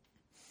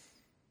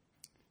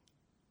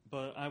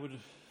 But I would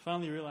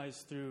finally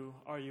realize through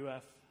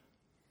RUF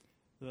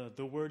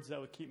the words that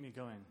would keep me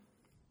going.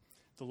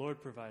 The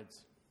Lord provides.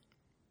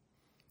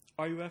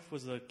 RUF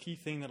was the key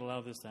thing that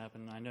allowed this to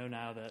happen. I know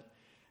now that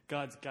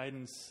God's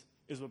guidance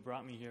is what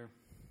brought me here.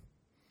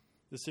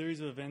 The series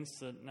of events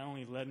that not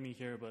only led me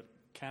here, but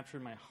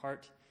captured my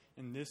heart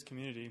in this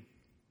community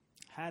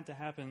had to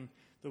happen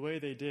the way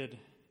they did.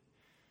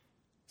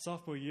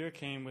 Sophomore year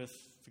came with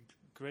the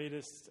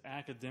greatest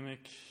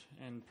academic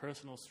and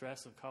personal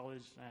stress of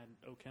college. I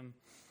had OChem.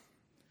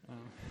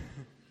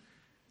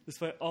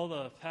 Despite all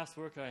the past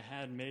work I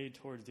had made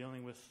towards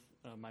dealing with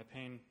my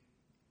pain,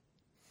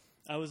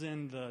 I was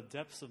in the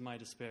depths of my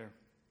despair.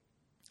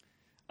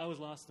 I was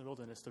lost in the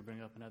wilderness, to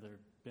bring up another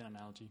Ben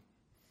analogy.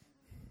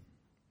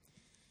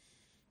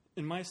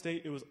 In my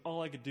state, it was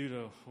all I could do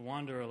to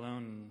wander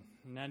alone,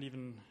 not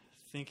even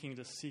thinking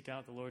to seek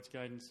out the Lord's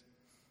guidance.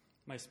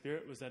 My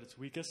spirit was at its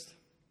weakest,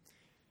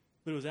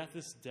 but it was at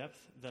this depth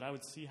that I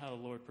would see how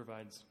the Lord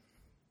provides.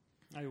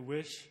 I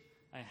wish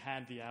I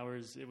had the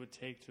hours it would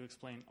take to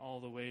explain all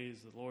the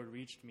ways the Lord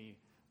reached me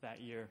that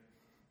year,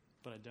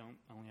 but I don't.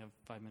 I only have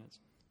 5 minutes.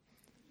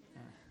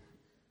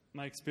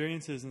 My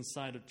experiences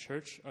inside of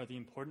church are the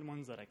important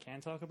ones that I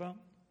can talk about.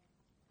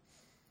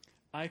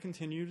 I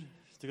continued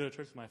to go to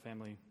church with my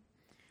family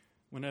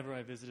whenever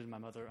I visited my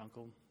mother or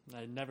uncle.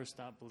 I never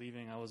stopped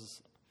believing I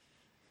was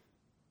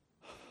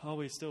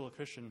always still a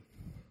Christian.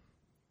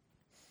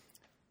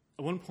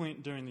 At one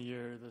point during the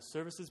year, the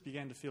services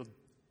began to feel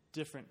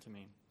different to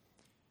me.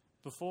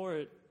 Before,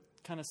 it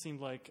kind of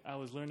seemed like I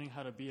was learning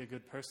how to be a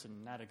good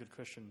person, not a good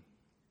Christian.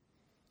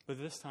 But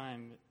this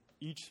time,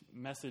 each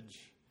message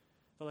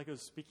felt like it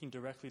was speaking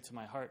directly to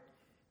my heart,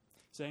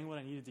 saying what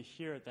I needed to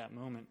hear at that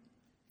moment,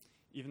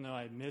 even though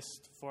I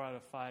missed 4 out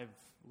of 5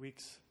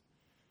 weeks.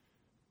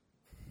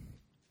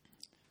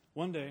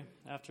 One day,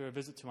 after a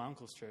visit to my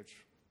uncle's church,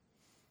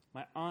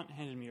 my aunt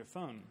handed me her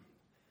phone.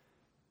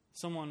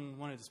 Someone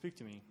wanted to speak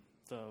to me,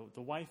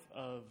 the wife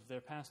of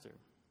their pastor.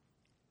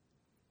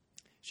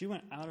 She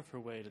went out of her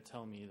way to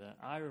tell me that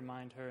I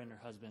remind her and her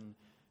husband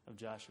of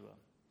Joshua.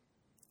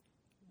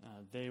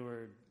 They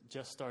were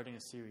just starting a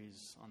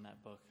series on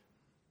that book.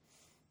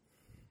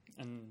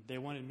 And they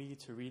wanted me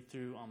to read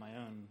through on my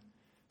own,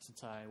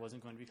 since I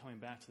wasn't going to be coming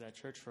back to that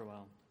church for a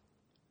while.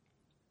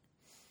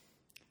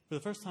 For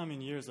the first time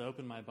in years, I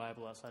opened my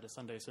Bible outside of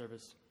Sunday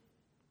service.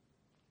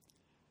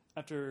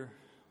 After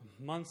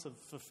months of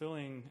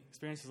fulfilling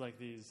experiences like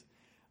these,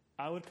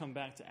 I would come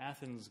back to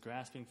Athens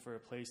grasping for a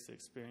place to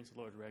experience the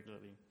Lord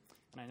regularly.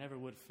 And I never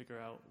would figure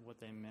out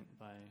what they meant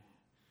by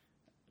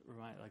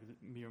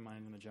me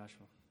reminding them of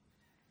Joshua.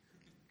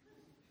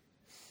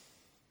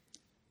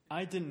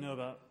 I didn't know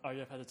about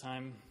RUF at the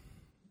time,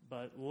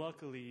 but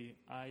luckily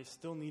I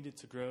still needed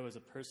to grow as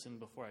a person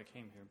before I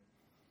came here.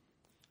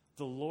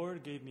 The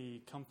Lord gave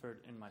me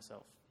comfort in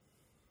myself.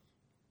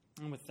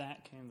 And with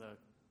that came the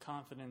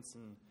confidence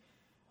and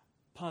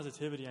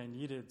positivity I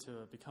needed to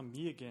become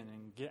me again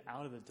and get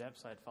out of the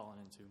depths I'd fallen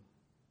into.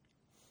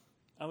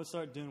 I would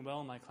start doing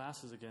well in my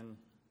classes again,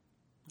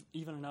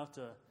 even enough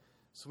to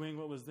swing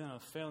what was then a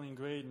failing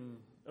grade in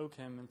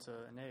OChem into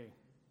an A.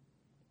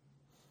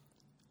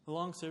 The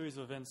long series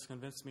of events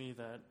convinced me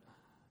that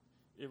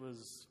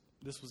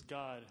this was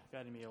God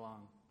guiding me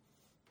along.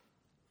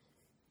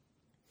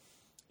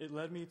 It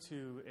led me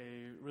to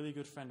a really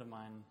good friend of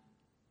mine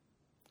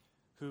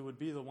who would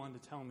be the one to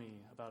tell me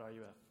about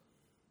RUF.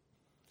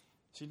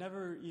 She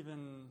never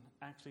even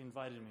actually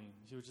invited me.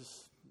 She was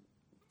just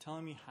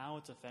telling me how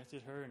it's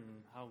affected her and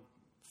how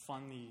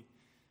fun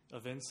the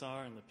events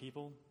are and the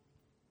people.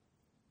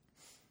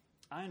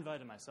 I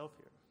invited myself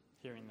here,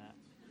 hearing that.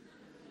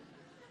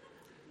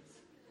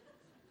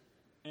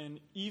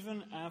 And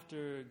even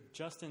after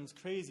Justin's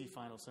crazy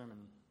final sermon,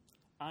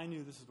 I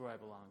knew this is where I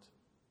belonged.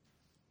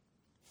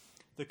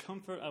 The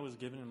comfort I was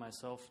given in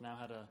myself now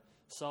had a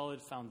solid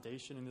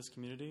foundation in this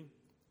community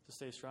to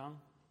stay strong.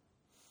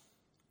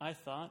 I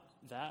thought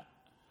that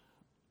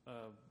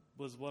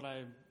was what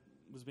I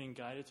was being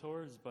guided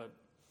towards, but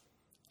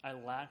I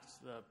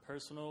lacked the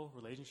personal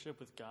relationship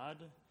with God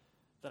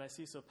that I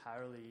see so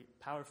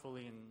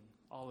powerfully in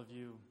all of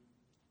you.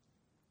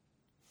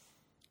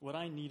 What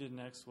I needed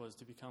next was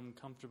to become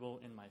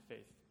comfortable in my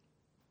faith,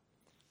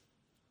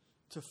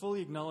 to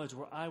fully acknowledge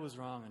where I was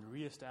wrong and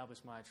reestablish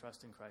my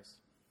trust in Christ.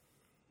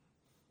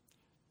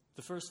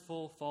 The first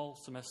full fall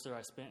semester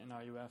I spent in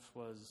RUF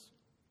was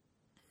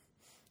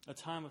a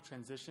time of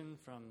transition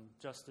from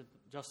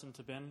Justin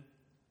to Ben.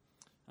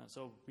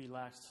 So we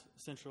lacked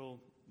central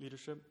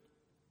leadership.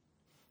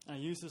 And I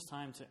used this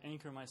time to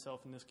anchor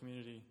myself in this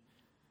community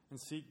and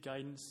seek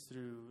guidance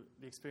through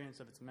the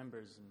experience of its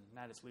members and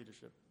not its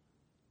leadership.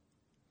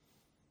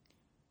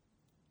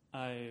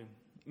 I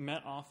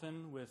met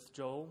often with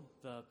Joel,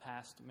 the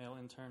past male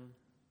intern,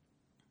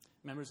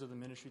 members of the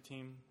ministry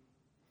team,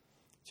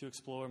 to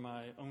explore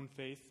my own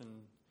faith and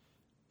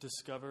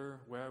discover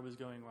where I was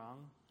going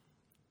wrong.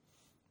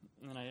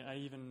 And I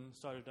even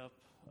started up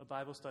a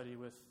Bible study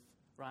with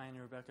Ryan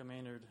and Rebecca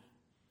Maynard,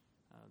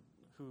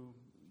 who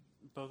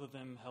both of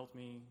them helped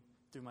me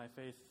through my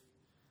faith,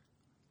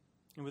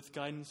 and with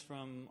guidance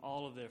from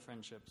all of their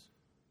friendships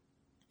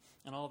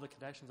and all of the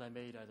connections I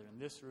made either in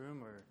this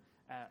room or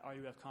at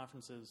RUF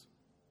conferences,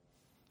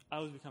 I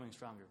was becoming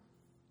stronger.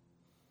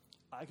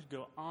 I could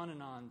go on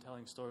and on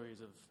telling stories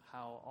of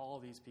how all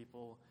these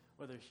people,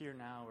 whether here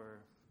now or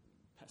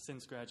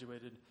since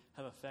graduated,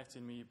 have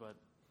affected me, but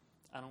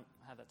I don't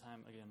have that time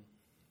again.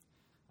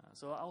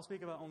 So I'll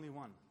speak about only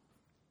one.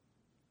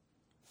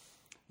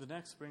 The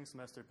next spring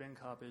semester, Ben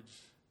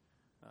Coppage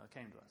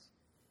came to us.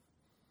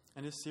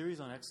 And his series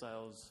on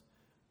exiles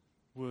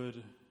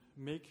would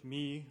make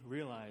me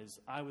realize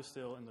I was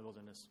still in the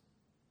wilderness.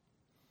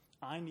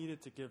 I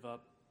needed to give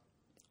up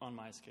on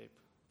my escape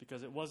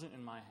because it wasn't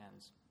in my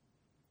hands.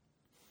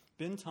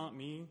 Ben taught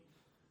me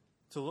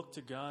to look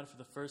to God for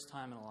the first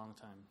time in a long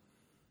time.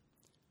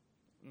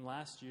 And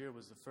last year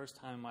was the first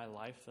time in my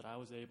life that I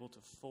was able to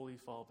fully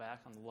fall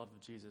back on the love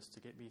of Jesus to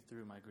get me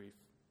through my grief.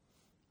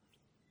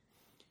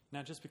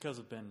 Not just because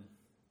of Ben,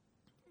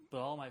 but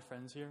all my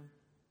friends here.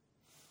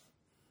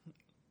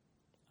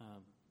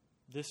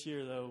 This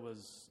year, though,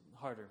 was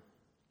harder.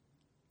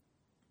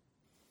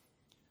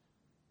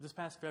 This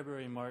past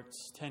February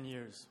marked 10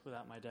 years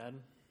without my dad,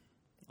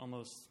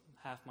 almost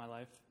half my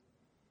life,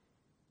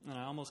 and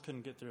I almost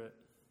couldn't get through it.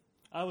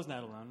 I was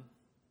not alone,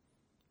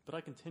 but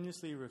I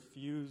continuously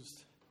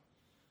refused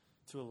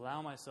to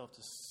allow myself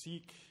to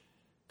seek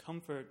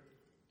comfort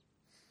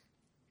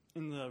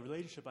in the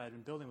relationship I had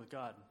been building with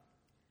God.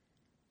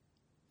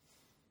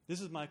 This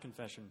is my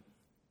confession,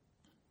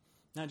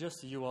 not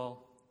just to you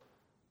all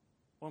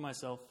or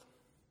myself,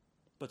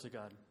 but to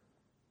God.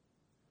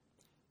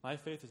 My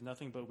faith is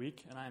nothing but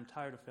weak, and I am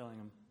tired of failing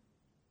him.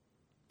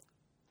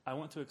 I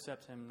want to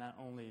accept him not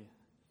only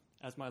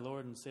as my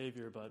Lord and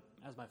Savior, but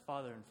as my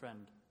Father and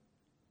friend.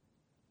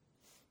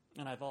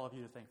 And I have all of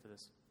you to thank for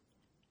this.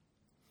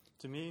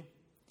 To me,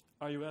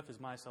 RUF is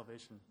my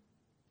salvation.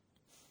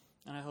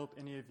 And I hope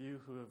any of you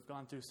who have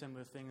gone through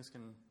similar things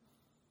can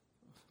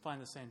find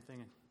the same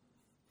thing.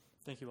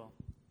 Thank you all.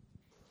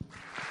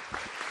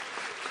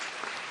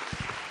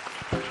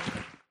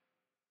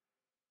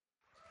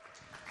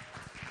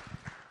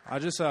 I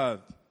just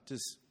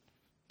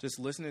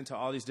listening to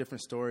all these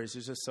different stories,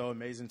 it's just so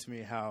amazing to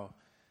me how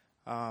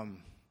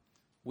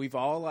we've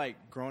all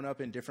grown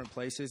up in different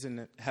places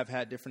and have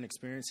had different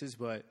experiences,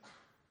 but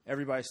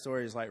everybody's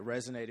story is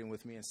resonating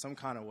with me in some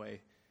kind of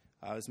way.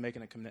 I was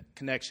making a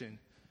connection.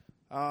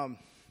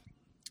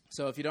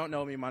 So if you don't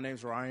know me, my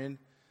name's Ryan.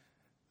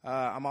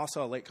 I'm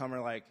also a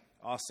latecomer like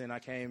Austin. I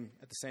came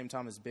at the same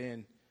time as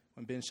Ben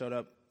when Ben showed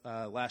up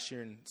last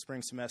year in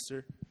spring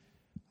semester.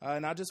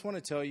 And I just want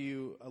to tell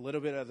you a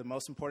little bit of the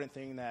most important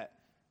thing that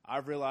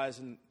I've realized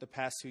in the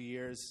past 2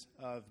 years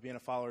of being a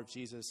follower of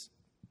Jesus.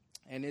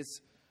 And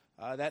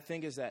that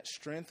thing is that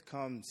strength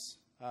comes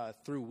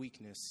through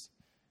weakness.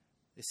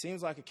 It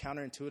seems like a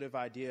counterintuitive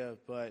idea,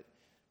 but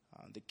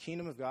the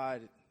kingdom of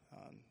God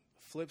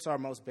flips our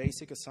most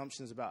basic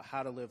assumptions about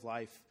how to live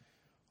life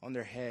on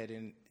their head.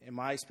 And in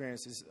my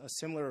experience, a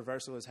similar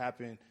reversal has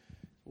happened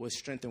with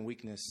strength and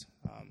weakness.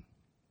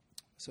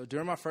 So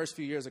during my first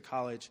few years of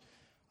college,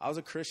 I was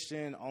a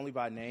Christian only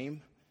by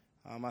name.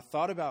 I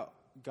thought about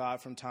God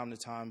from time to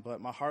time,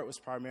 but my heart was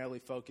primarily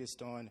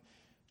focused on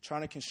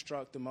trying to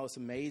construct the most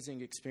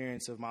amazing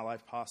experience of my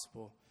life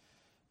possible.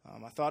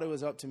 I thought it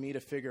was up to me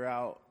to figure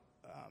out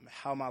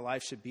how my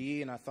life should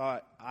be, and I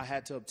thought I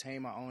had to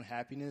obtain my own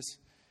happiness.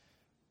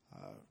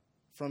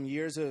 From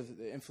years of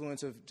the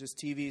influence of just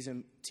TV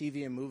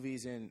and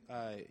movies and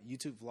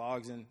YouTube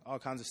vlogs and all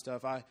kinds of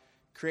stuff, I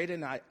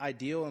created an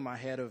ideal in my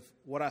head of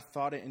what I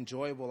thought an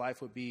enjoyable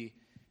life would be,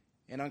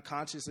 and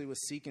unconsciously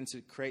was seeking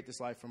to create this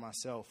life for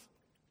myself.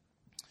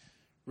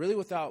 Really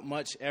without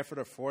much effort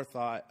or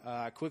forethought,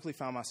 I quickly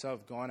found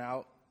myself going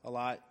out a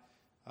lot,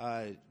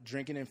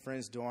 drinking in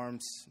friends'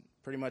 dorms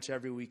pretty much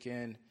every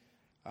weekend,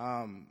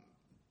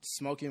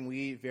 smoking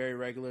weed very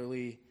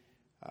regularly,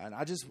 and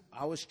I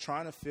was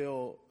trying to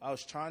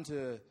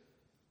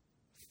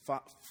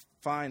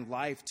find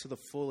life to the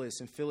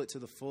fullest and feel it to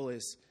the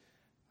fullest,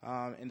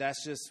 and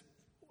that's just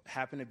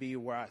happened to be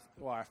where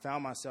I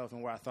found myself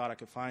and where I thought I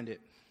could find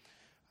it.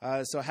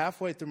 So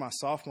halfway through my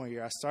sophomore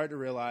year, I started to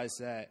realize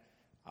that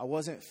I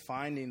wasn't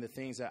finding the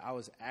things that I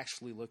was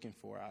actually looking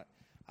for.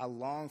 I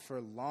longed for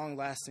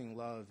long-lasting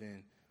love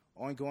and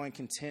ongoing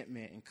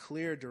contentment and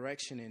clear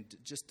direction and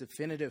just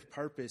definitive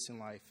purpose in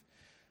life.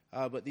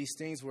 But these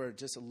things were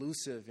just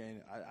elusive,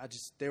 and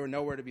they were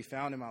nowhere to be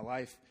found in my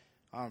life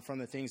from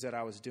the things that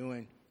I was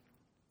doing.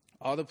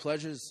 All the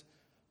pleasures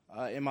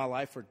in my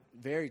life were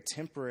very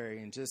temporary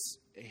and just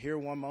here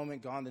one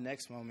moment, gone the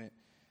next moment,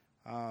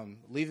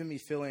 leaving me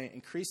feeling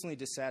increasingly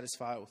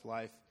dissatisfied with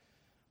life.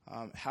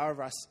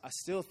 However, I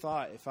still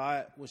thought if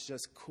I was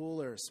just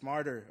cooler,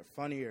 smarter, or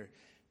funnier,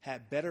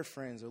 had better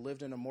friends, or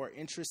lived in a more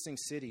interesting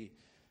city,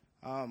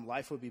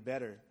 life would be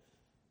better.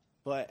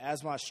 But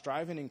as my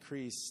striving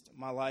increased,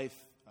 my life,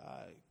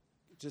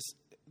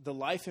 the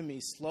life in me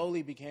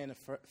slowly began to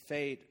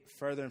fade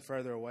further and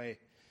further away.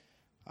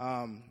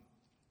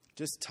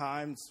 Just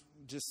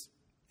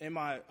in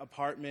my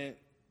apartment,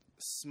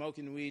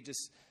 smoking weed,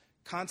 just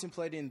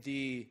contemplating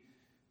the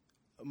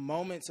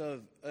moments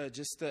of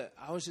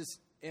I was just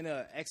in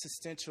an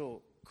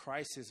existential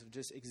crisis of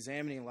just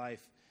examining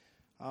life.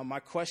 My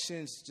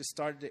questions just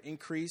started to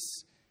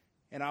increase,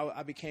 and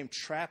I became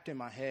trapped in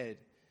my head,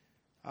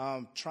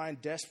 trying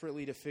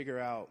desperately to figure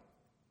out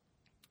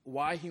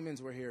why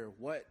humans were here,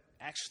 what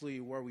actually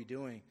were we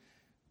doing,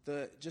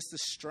 the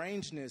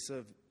strangeness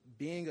of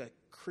being a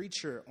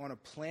creature on a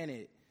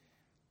planet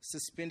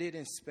suspended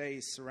in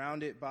space,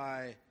 surrounded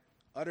by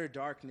utter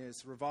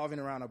darkness, revolving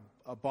around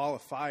a ball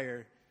of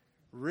fire,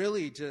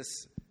 really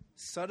just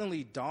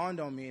suddenly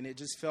dawned on me, and it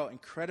just felt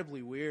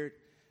incredibly weird.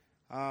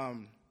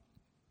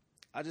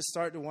 I just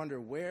started to wonder,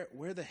 where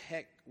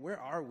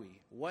are we?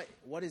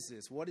 What is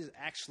this? What is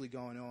actually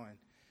going on?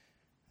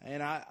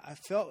 And I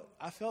felt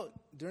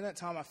during that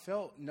time, I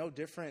felt no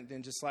different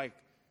than just like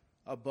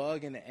a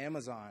bug in the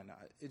Amazon.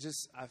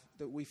 I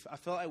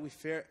felt like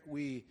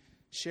we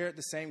shared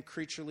the same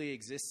creaturely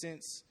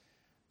existence,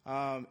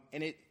 and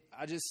it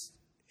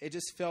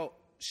just felt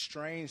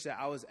strange that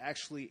I was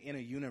actually in a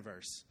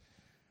universe.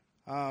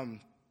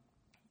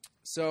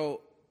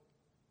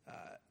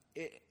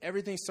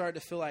 Everything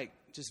started to feel like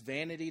just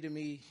vanity to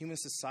me. Human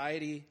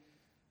society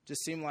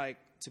just seemed like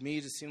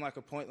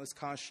a pointless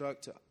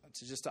construct to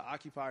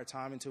occupy our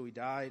time until we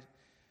died.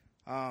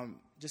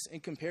 Just in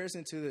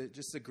comparison to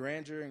the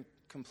grandeur and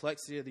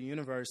complexity of the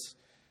universe,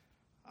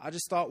 I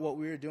just thought what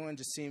we were doing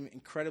just seemed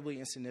incredibly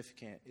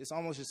insignificant. It's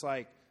almost just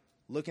like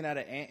looking at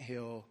an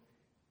anthill,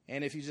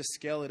 and if you just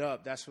scale it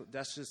up,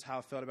 that's just how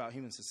I felt about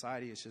human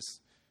society. It's just,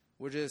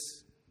 we're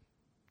just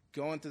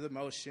going through the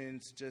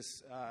motions,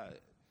 just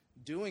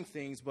doing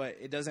things, but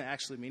it doesn't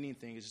actually mean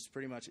anything. It's just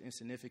pretty much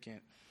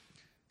insignificant.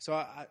 So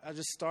I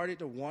just started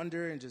to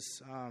wonder and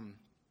just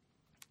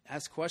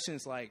ask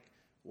questions like,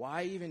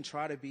 why even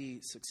try to be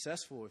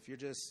successful if you're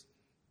just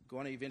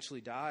going to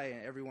eventually die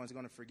and everyone's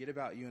going to forget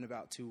about you in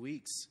about 2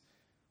 weeks?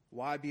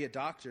 Why be a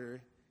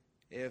doctor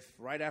if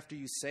right after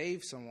you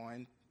save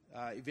someone,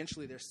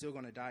 eventually they're still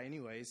going to die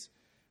anyways?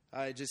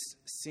 It just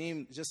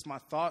seemed, just my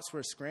thoughts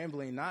were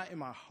scrambling, not in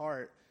my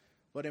heart,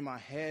 but in my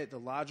head. The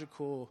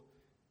logical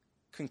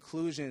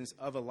conclusions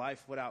of a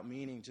life without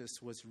meaning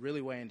just was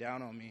really weighing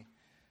down on me.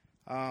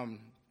 And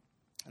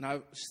I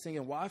was just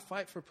thinking, why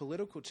fight for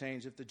political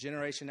change if the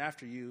generation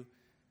after you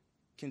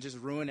can just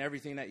ruin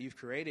everything that you've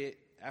created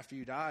after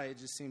you die? It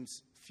just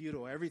seems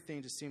futile.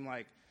 Everything just seemed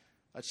like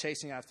a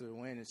chasing after the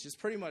wind. It's just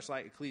pretty much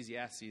like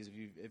Ecclesiastes, if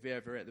you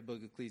ever read the book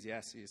of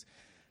Ecclesiastes.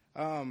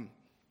 I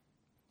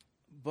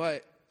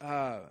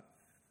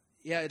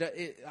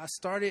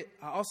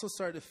also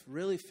started to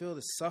really feel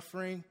the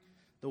suffering,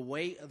 the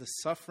weight of the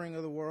suffering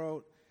of the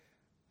world.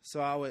 So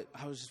I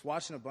was just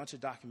watching a bunch of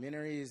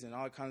documentaries and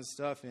all kinds of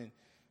stuff, and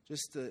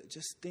just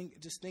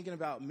thinking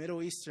about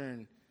Middle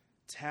Eastern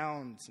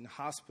towns and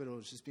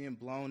hospitals just being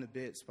blown to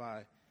bits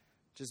by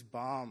just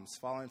bombs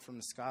falling from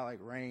the sky like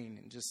rain,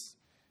 and just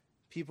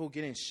people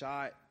getting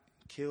shot,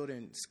 killed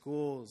in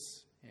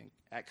schools and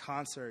at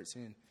concerts,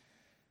 and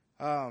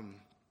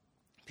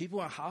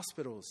people in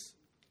hospitals,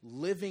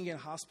 living in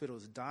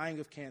hospitals, dying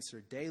of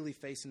cancer, daily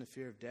facing the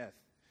fear of death.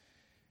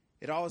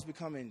 It all was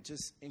becoming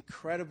just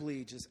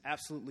incredibly, just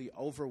absolutely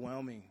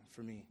overwhelming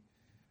for me.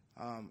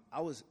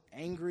 I was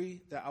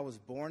angry that I was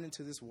born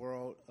into this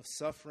world of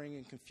suffering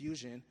and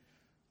confusion,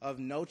 of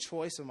no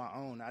choice of my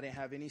own. I didn't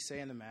have any say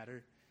in the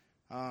matter.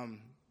 And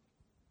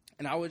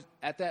I would,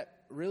 at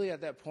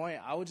that point,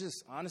 I would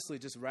just honestly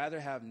just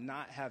rather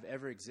not have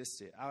ever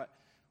existed. I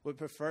would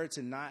prefer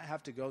to not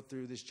have to go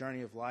through this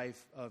journey of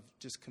life of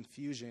just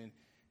confusion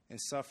and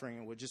suffering,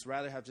 and would just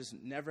rather have just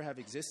never have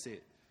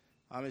existed.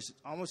 It's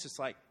almost just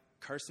like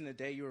cursing the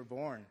day you were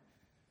born.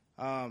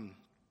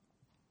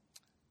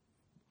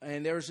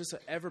 And there was just an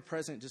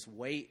ever-present just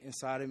weight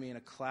inside of me and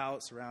a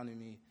cloud surrounding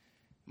me.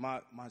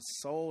 My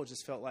soul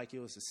just felt like it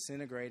was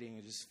disintegrating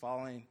and just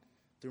falling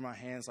through my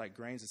hands like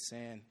grains of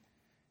sand.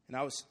 And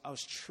I was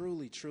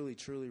truly, truly,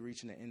 truly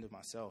reaching the end of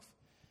myself.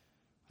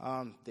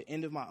 The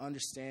end of my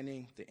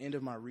understanding, the end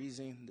of my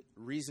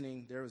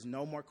reasoning. There was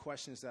no more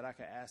questions that I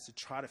could ask to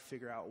try to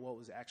figure out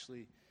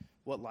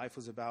what life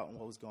was about and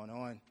what was going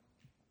on.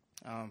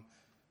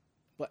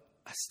 But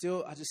I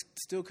just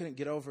still couldn't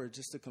get over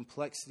just the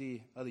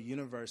complexity of the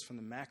universe, from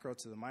the macro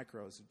to the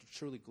micro. It's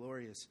truly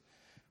glorious.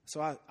 So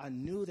I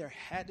knew there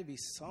had to be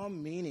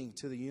some meaning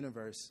to the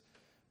universe,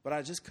 but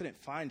I just couldn't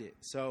find it.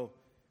 So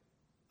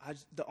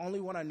the only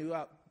one I knew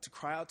to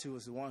cry out to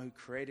was the one who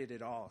created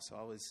it all. So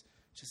I was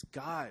just,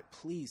 God,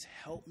 please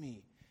help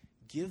me.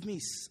 Give me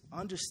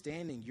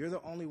understanding. You're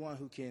the only one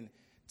who can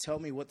tell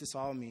me what this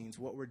all means,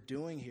 what we're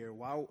doing here,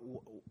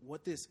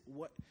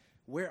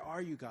 where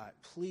are you, God?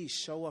 Please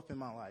show up in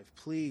my life.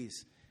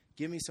 Please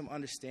give me some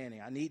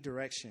understanding. I need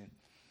direction.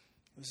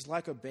 It was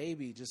like a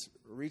baby just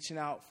reaching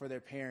out for their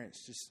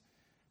parents.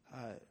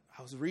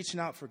 I was reaching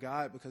out for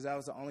God because that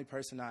was the only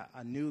person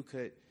I knew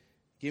could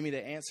give me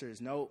the answers.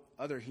 No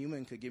other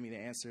human could give me the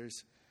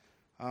answers.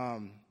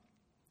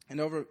 And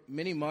over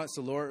many months,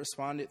 the Lord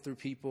responded through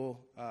people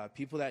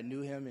that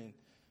knew him and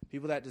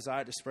people that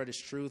desired to spread his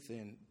truth,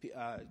 and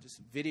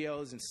just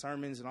videos and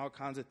sermons and all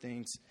kinds of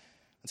things,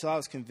 until I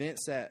was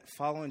convinced that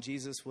following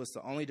Jesus was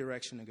the only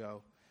direction to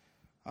go.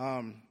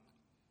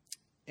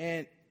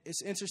 And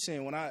it's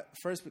interesting. When I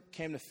first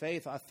came to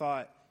faith, I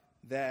thought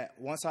that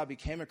once I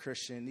became a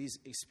Christian, these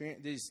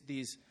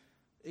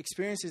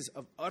experiences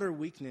of utter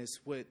weakness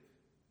would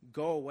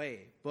go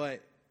away.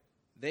 But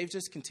they've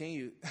just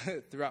continued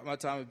throughout my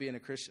time of being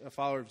a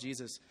follower of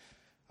Jesus.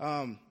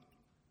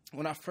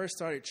 When I first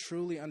started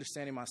truly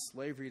understanding my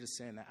slavery to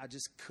sin, that I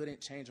just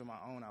couldn't change on my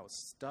own. I was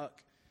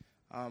stuck.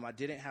 I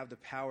didn't have the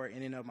power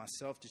in and of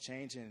myself to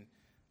change, and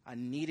I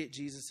needed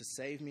Jesus to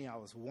save me. I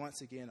was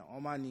once again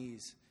on my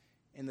knees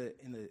in the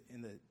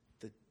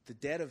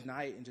dead of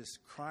night and just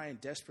crying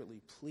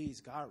desperately, please,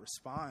 God,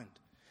 respond.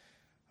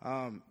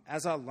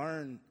 As I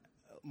learned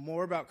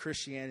more about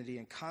Christianity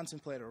and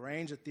contemplate a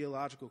range of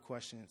theological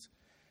questions,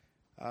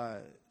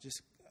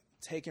 just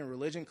taking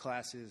religion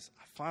classes,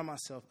 I find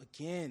myself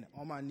again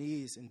on my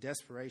knees in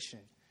desperation.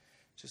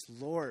 Just,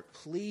 Lord,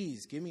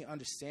 please give me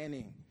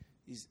understanding.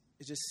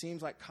 It just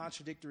seems like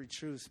contradictory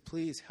truths.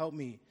 Please help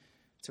me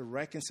to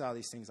reconcile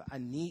these things. I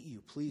need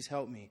you. Please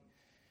help me.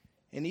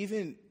 And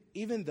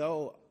even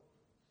though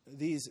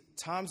these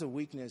times of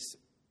weakness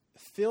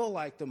feel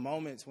like the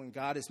moments when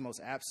God is most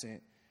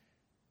absent,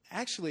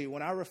 actually,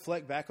 when I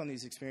reflect back on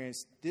these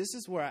experiences, this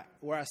is where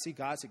I see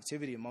God's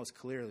activity most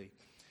clearly.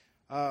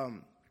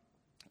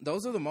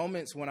 Those are the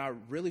moments when I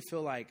really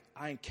feel like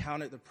I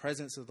encountered the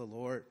presence of the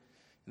Lord,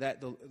 and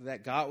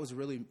that God was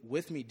really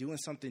with me, doing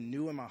something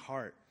new in my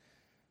heart.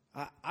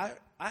 I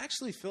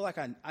actually feel like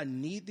I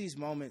need these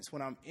moments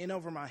when I'm in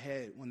over my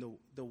head, when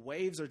the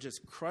waves are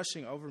just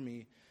crushing over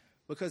me,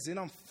 because then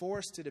I'm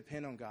forced to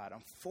depend on God.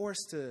 I'm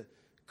forced to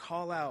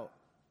call out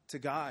to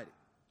God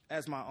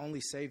as my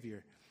only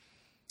Savior.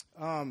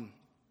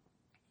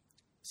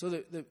 So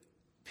the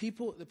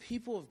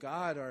people of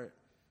God are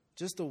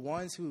just the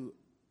ones who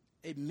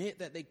admit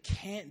that they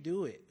can't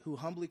do it, who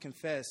humbly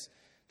confess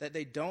that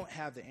they don't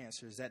have the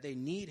answers, that they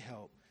need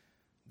help.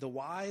 The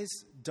wise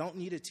don't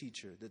need a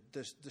teacher.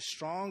 The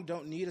strong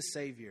don't need a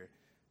savior.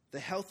 The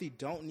healthy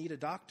don't need a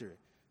doctor.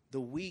 The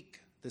weak,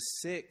 the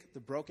sick, the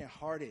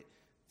brokenhearted,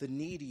 the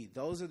needy,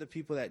 those are the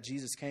people that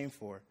Jesus came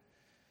for.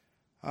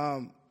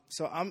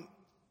 So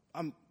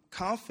I'm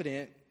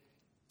confident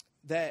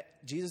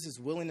that Jesus is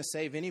willing to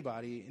save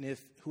anybody, and if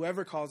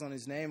whoever calls on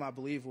his name, I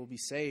believe, will be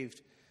saved.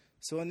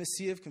 So in the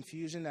sea of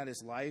confusion that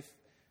is life,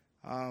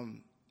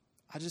 I'm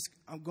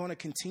going to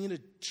continue to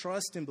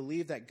trust and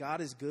believe that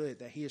God is good,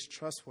 that he is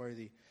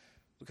trustworthy,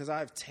 because I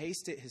have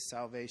tasted his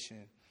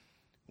salvation.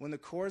 When the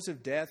cords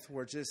of death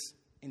were just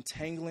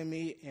entangling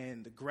me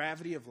and the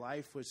gravity of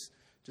life was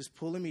just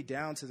pulling me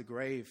down to the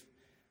grave,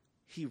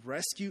 he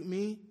rescued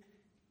me,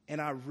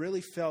 and I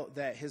really felt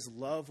that his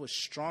love was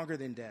stronger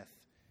than death.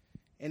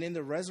 And in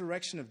the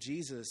resurrection of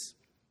Jesus,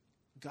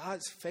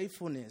 God's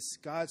faithfulness,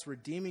 God's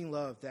redeeming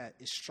love that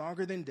is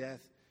stronger than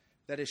death,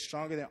 that is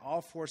stronger than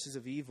all forces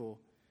of evil,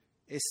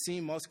 is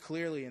seen most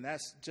clearly. And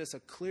that's just a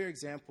clear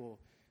example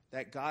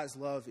that God's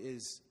love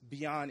is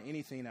beyond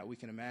anything that we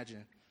can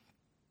imagine.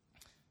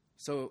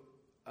 So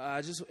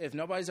if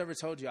nobody's ever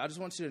told you, I just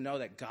want you to know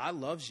that God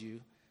loves you.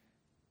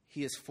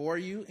 He is for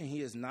you and he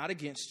is not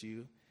against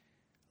you.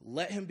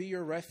 Let him be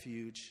your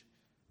refuge.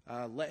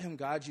 Let him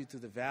guide you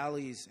through the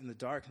valleys and the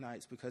dark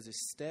nights, because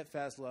his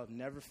steadfast love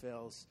never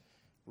fails.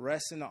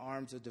 Rest in the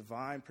arms of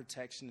divine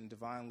protection and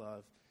divine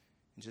love.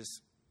 And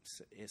just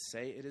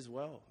say, it is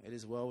well. It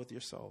is well with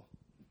your soul.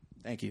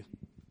 Thank you.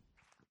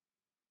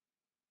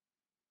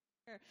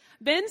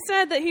 Ben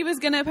said that he was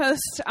going to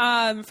post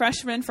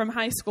freshman from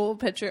college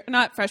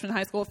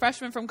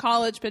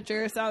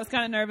pictures. So I was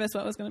kind of nervous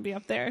what was going to be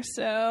up there.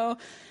 So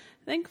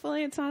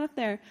thankfully it's not up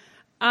there.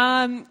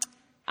 I'm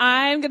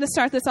going to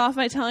start this off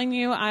by telling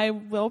you I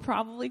will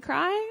probably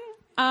cry.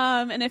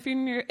 And if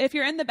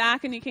you're in the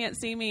back and you can't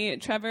see me,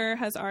 Trevor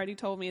has already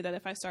told me that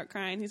if I start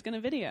crying, he's going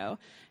to video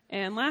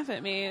and laugh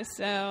at me.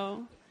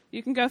 So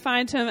you can go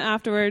find him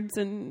afterwards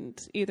and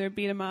either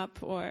beat him up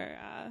or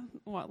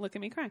look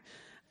at me cry.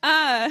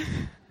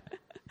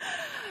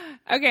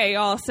 Okay,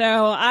 y'all.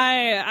 So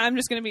I'm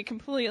just going to be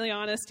completely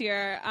honest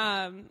here.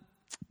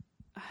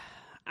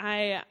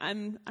 I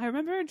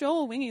remember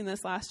Joel winging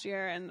this last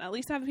year, and at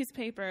least I have a piece of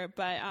paper,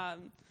 but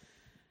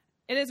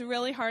it is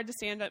really hard to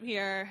stand up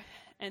here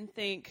and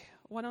think,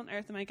 what on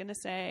earth am I going to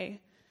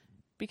say?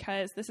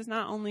 Because this has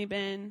not only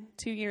been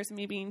 2 years of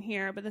me being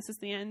here, but this is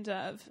the end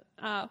of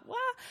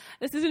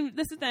this is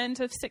the end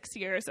of 6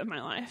 years of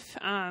my life.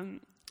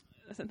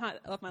 This is not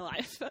of my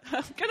life. I'm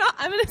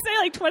going to say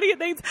like 20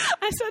 things.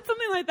 I said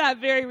something like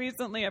that very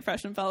recently at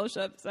Freshman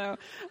Fellowship. So,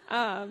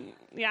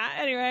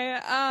 anyway,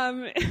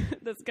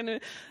 that's going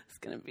to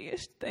be a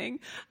thing.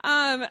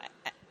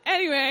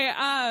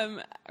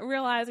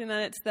 Realizing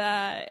that it's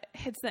the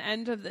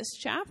end of this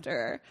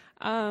chapter,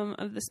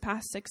 of this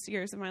past 6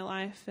 years of my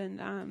life,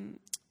 and,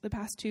 the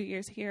past 2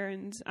 years here.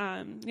 And,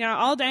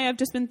 all day I've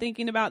just been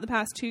thinking about the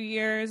past 2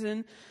 years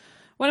and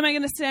what am I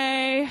going to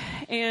say,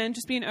 and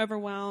just being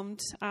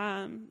overwhelmed,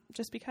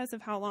 just because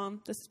of how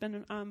long this has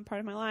been part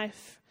of my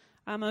life.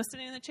 I was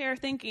sitting in the chair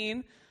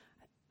thinking,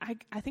 I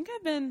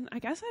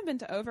guess I've been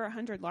to over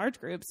 100 large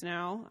groups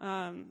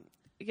now.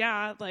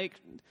 6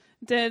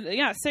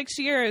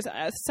 years,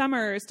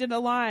 summers, did a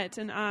lot,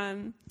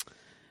 and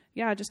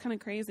just kind of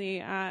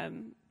crazy.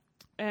 And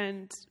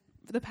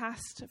for the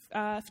past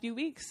few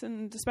weeks,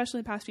 and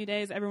especially the past few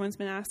days, everyone's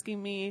been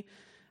asking me,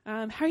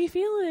 how are you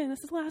feeling? This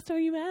is the last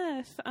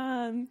OUF.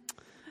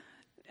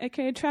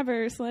 Okay,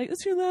 Trevor's like, this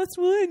is your last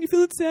one. You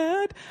feeling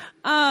sad?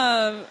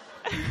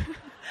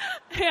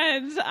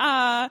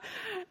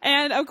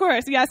 And of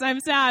course, yes, I'm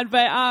sad.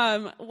 But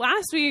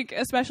last week,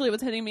 especially, it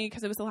was hitting me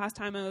because it was the last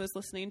time I was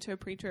listening to a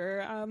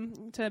preacher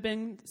to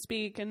Ben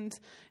speak, and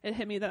it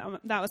hit me that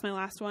that was my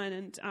last one.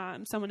 And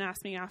someone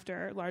asked me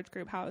after large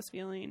group how I was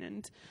feeling,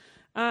 and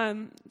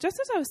just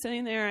as I was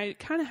sitting there, I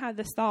kind of had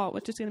this thought,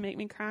 which is going to make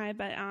me cry,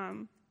 but I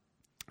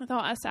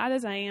thought, as sad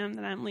as I am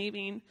that I'm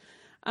leaving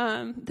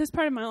this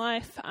part of my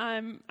life,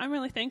 I'm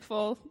really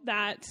thankful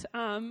that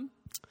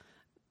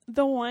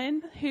the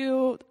one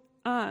who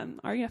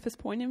RUF has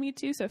pointed me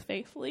to so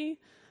faithfully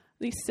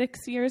these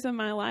 6 years of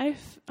my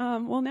life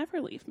will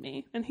never leave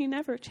me, and he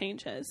never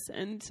changes.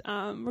 And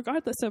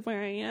regardless of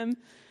where I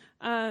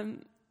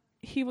am,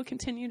 he will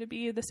continue to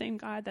be the same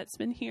God that's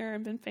been here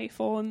and been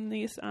faithful in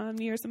these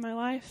years of my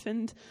life.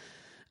 And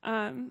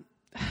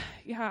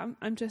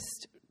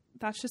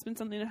that's just been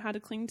something I've had to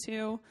cling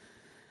to.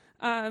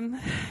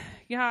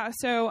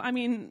 So, I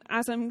mean,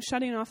 as I'm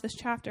shutting off this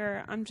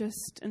chapter, I'm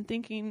just and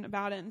thinking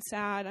about it and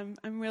sad.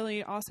 I'm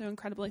really also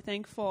incredibly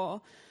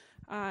thankful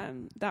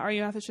that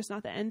RUF is just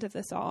not the end of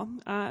this all.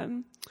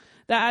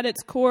 That at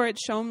its core,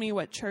 it's shown me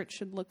what church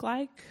should look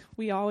like.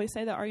 We always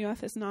say that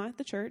RUF is not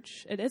the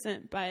church. It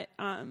isn't, but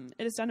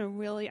it has done a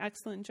really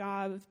excellent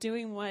job of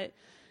doing what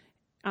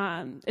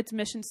its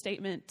mission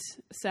statement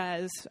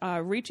says,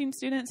 reaching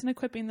students and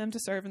equipping them to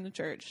serve in the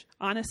church.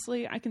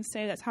 Honestly, I can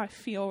say that's how I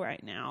feel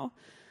right now.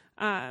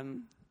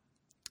 And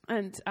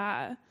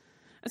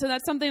so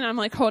that's something I'm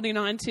like holding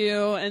on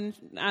to, and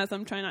as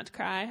I'm trying not to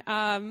cry,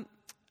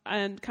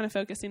 and kind of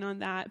focusing on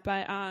that.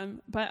 But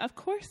of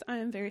course I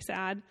am very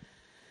sad.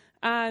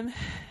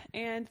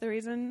 And the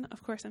reason,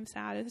 of course, I'm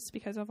sad is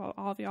because of all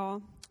of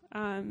y'all.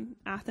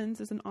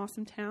 Athens is an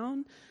awesome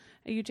town.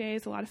 UJ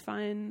is a lot of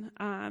fun.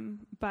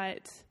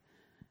 But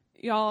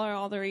y'all are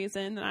all the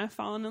reason that I've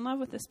fallen in love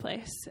with this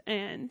place.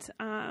 And,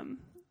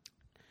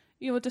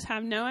 you will just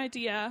have no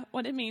idea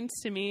what it means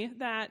to me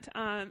that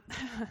y'all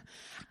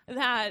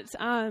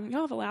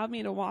have allowed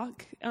me to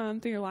walk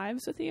through your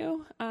lives with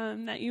you,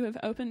 that you have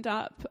opened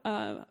up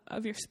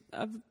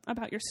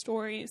about your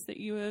stories, that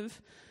you have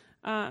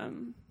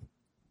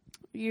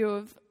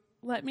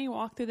let me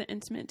walk through the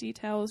intimate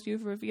details.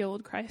 You've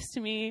revealed Christ to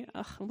me.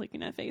 Ugh, I'm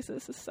looking at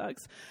faces. This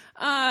sucks.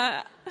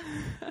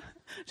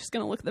 Just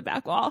going to look at the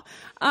back wall.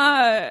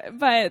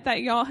 But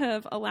that y'all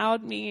have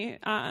allowed me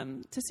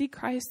to see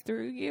Christ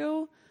through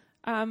you.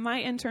 My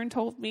intern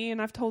told me,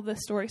 and I've told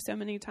this story so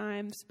many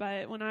times,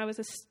 but when I was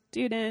a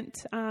student,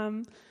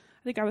 I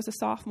think I was a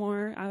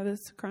sophomore, I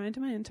was crying to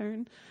my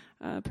intern,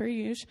 per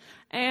usual.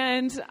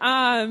 And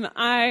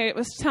I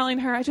was telling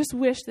her, I just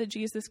wish that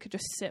Jesus could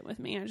just sit with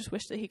me. I just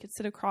wish that he could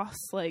sit across,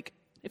 like,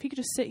 if he could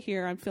just sit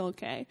here, I'd feel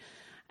okay.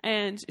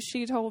 And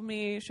she told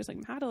me, she was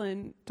like,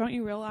 Madeline, don't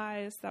you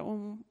realize that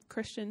when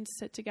Christians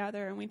sit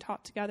together and we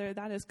talk together,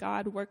 that is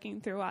God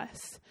working through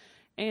us.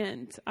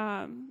 And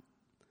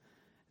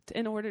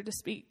in order to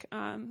speak,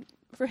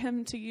 for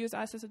him to use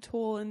us as a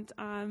tool. And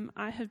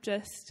I have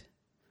just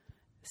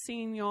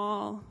seen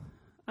y'all.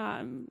 I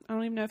don't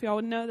even know if y'all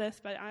would know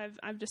this, but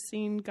I've just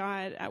seen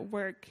God at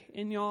work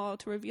in y'all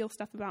to reveal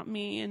stuff about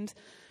me and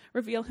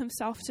reveal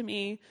himself to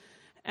me.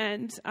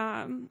 And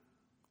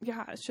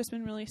it's just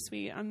been really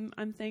sweet.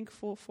 I'm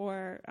thankful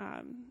for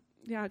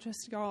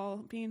just y'all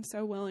being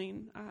so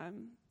willing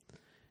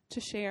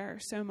to share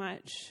so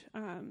much.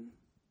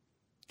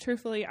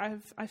 Truthfully, I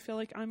feel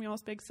like I'm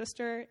y'all's big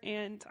sister,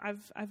 and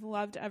I've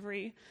loved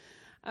every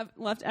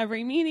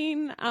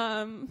meeting.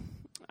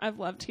 I've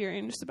loved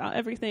hearing just about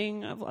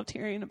everything. I've loved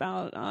hearing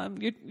about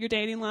your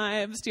dating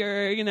lives,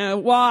 your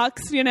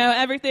walks,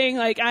 everything.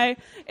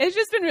 It's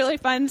just been really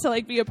fun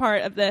to be a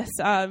part of this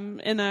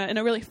in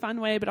a really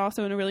fun way, but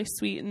also in a really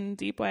sweet and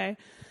deep way.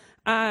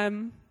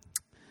 I'm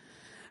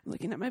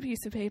looking at my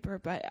piece of paper,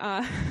 but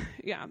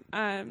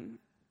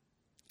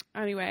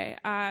anyway.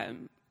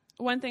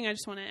 One thing I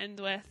just want to end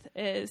with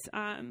is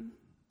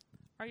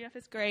RUF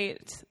is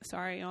great.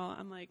 Sorry, y'all.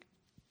 I'm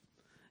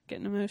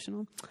getting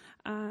emotional.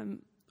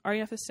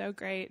 RUF is so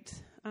great,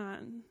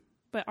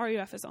 but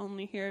RUF is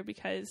only here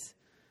because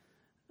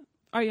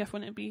RUF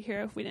wouldn't be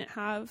here if we didn't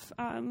have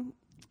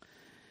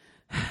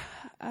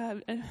a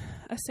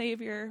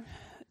Savior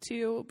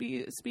to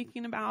be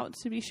speaking about,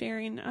 to be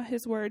sharing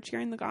his word,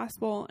 sharing the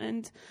gospel.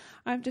 And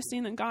I've just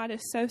seen that God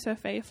is so, so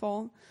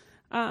faithful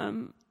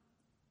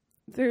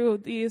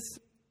through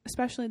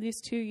especially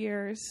these 2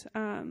 years.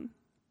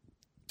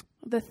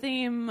 The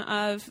theme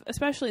of,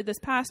 especially this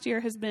past year,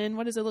 has been,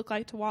 what does it look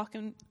like to walk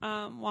in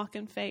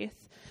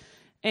faith?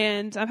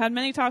 And I've had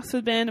many talks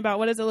with Ben about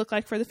what does it look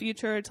like for the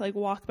future to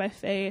walk by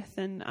faith.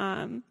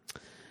 And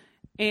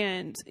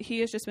he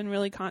has just been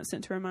really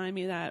constant to remind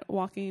me that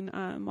walking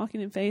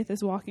in faith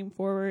is walking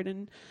forward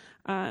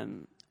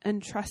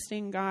and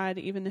trusting God,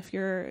 even if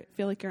feel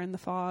like you're in the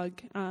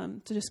fog,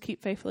 to just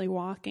keep faithfully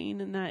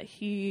walking, and that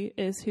he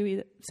is who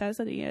he says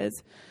that he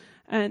is.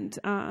 And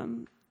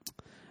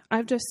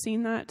I've just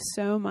seen that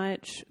so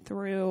much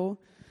through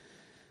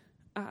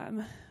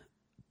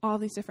all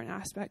these different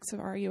aspects of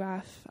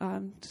RUF,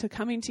 to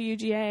coming to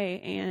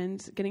UGA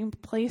and getting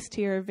placed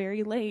here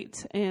very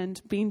late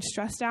and being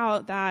stressed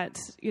out that,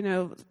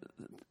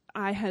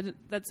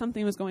 that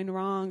something was going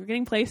wrong, or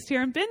getting placed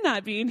here and Ben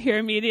not being here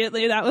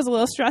immediately. That was a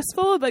little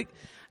stressful, but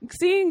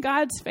seeing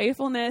God's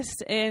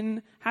faithfulness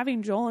in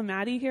having Joel and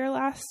Maddie here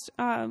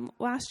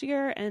last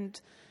year, and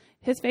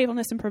his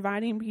faithfulness in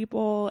providing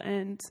people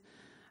and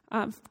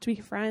to be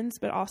friends,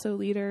 but also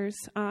leaders,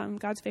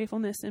 God's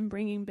faithfulness in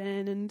bringing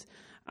Ben,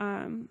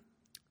 and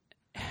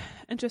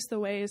just the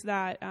ways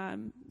that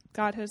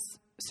God has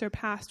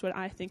surpassed what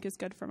I think is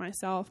good for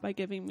myself by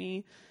giving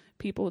me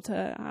people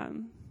to,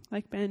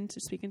 like Ben, to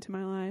speak into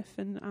my life,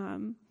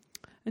 and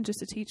just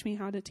to teach me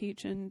how to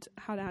teach and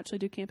how to actually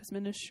do campus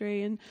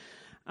ministry. And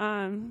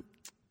and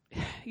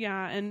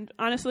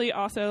honestly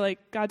also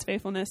God's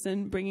faithfulness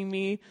in bringing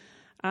me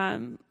a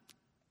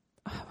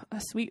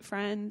sweet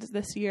friend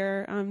this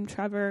year,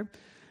 Trevor,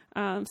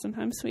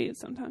 sometimes sweet,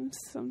 sometimes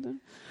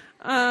something.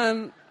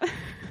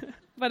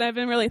 but I've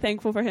been really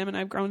thankful for him, and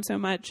I've grown so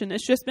much, and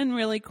it's just been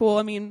really cool.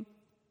 I mean,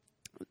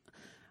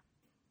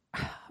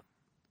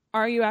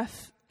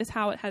 RUF is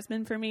how it has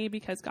been for me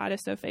because God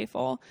is so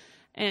faithful,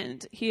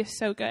 and he is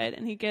so good,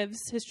 and he gives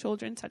his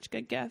children such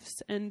good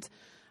gifts. And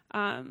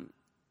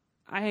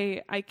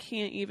I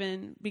can't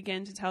even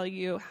begin to tell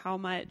you how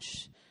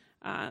much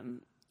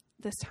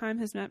this time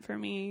has meant for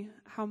me,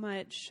 how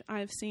much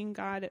I've seen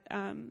God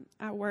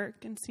at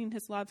work and seen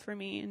his love for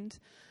me,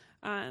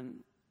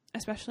 and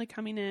especially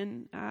coming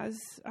in as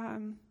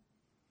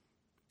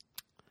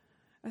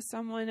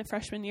someone a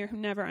freshman year who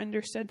never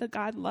understood that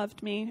God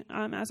loved me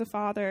as a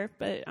father,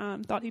 but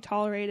thought he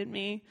tolerated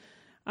me.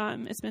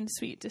 It's been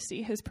sweet to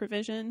see his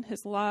provision,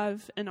 his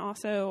love, and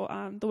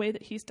also the way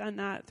that he's done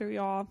that through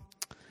y'all.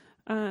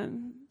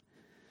 One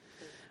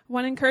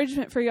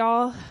encouragement for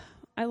y'all,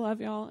 I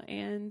love y'all,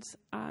 and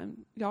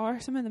y'all are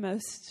some of the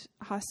most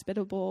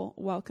hospitable,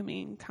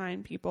 welcoming,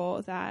 kind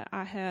people that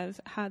I have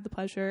had the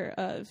pleasure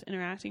of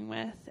interacting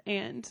with,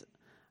 and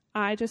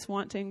I just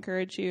want to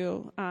encourage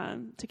you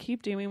to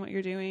keep doing what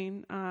you're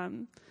doing,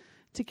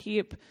 to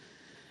keep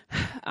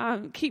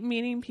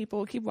meeting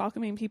people, keep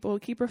welcoming people,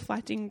 keep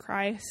reflecting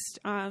Christ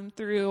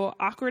through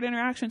awkward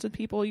interactions with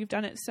people. You've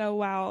done it so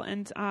well,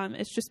 and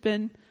it's just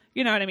been,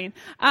 you know what I mean.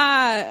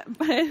 But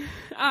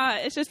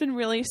it's just been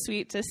really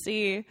sweet to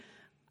see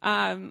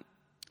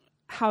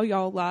how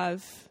y'all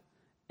love.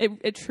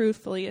 It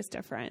truthfully is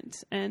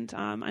different, and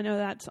I know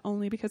that's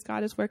only because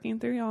God is working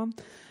through y'all.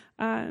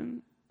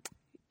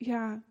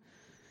 Yeah.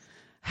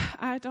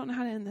 I don't know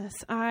how to end this.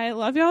 I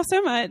love y'all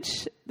so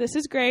much. This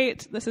is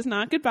great. This is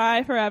not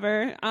goodbye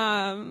forever.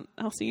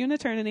 I'll see you in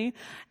eternity.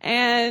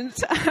 And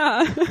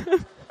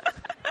but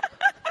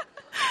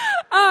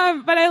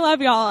I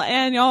love y'all,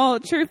 and y'all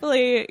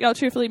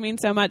truthfully mean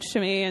so much to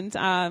me.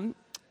 And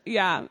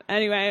yeah.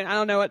 Anyway, I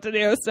don't know what to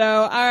do. So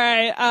all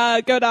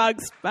right, go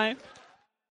Dogs. Bye.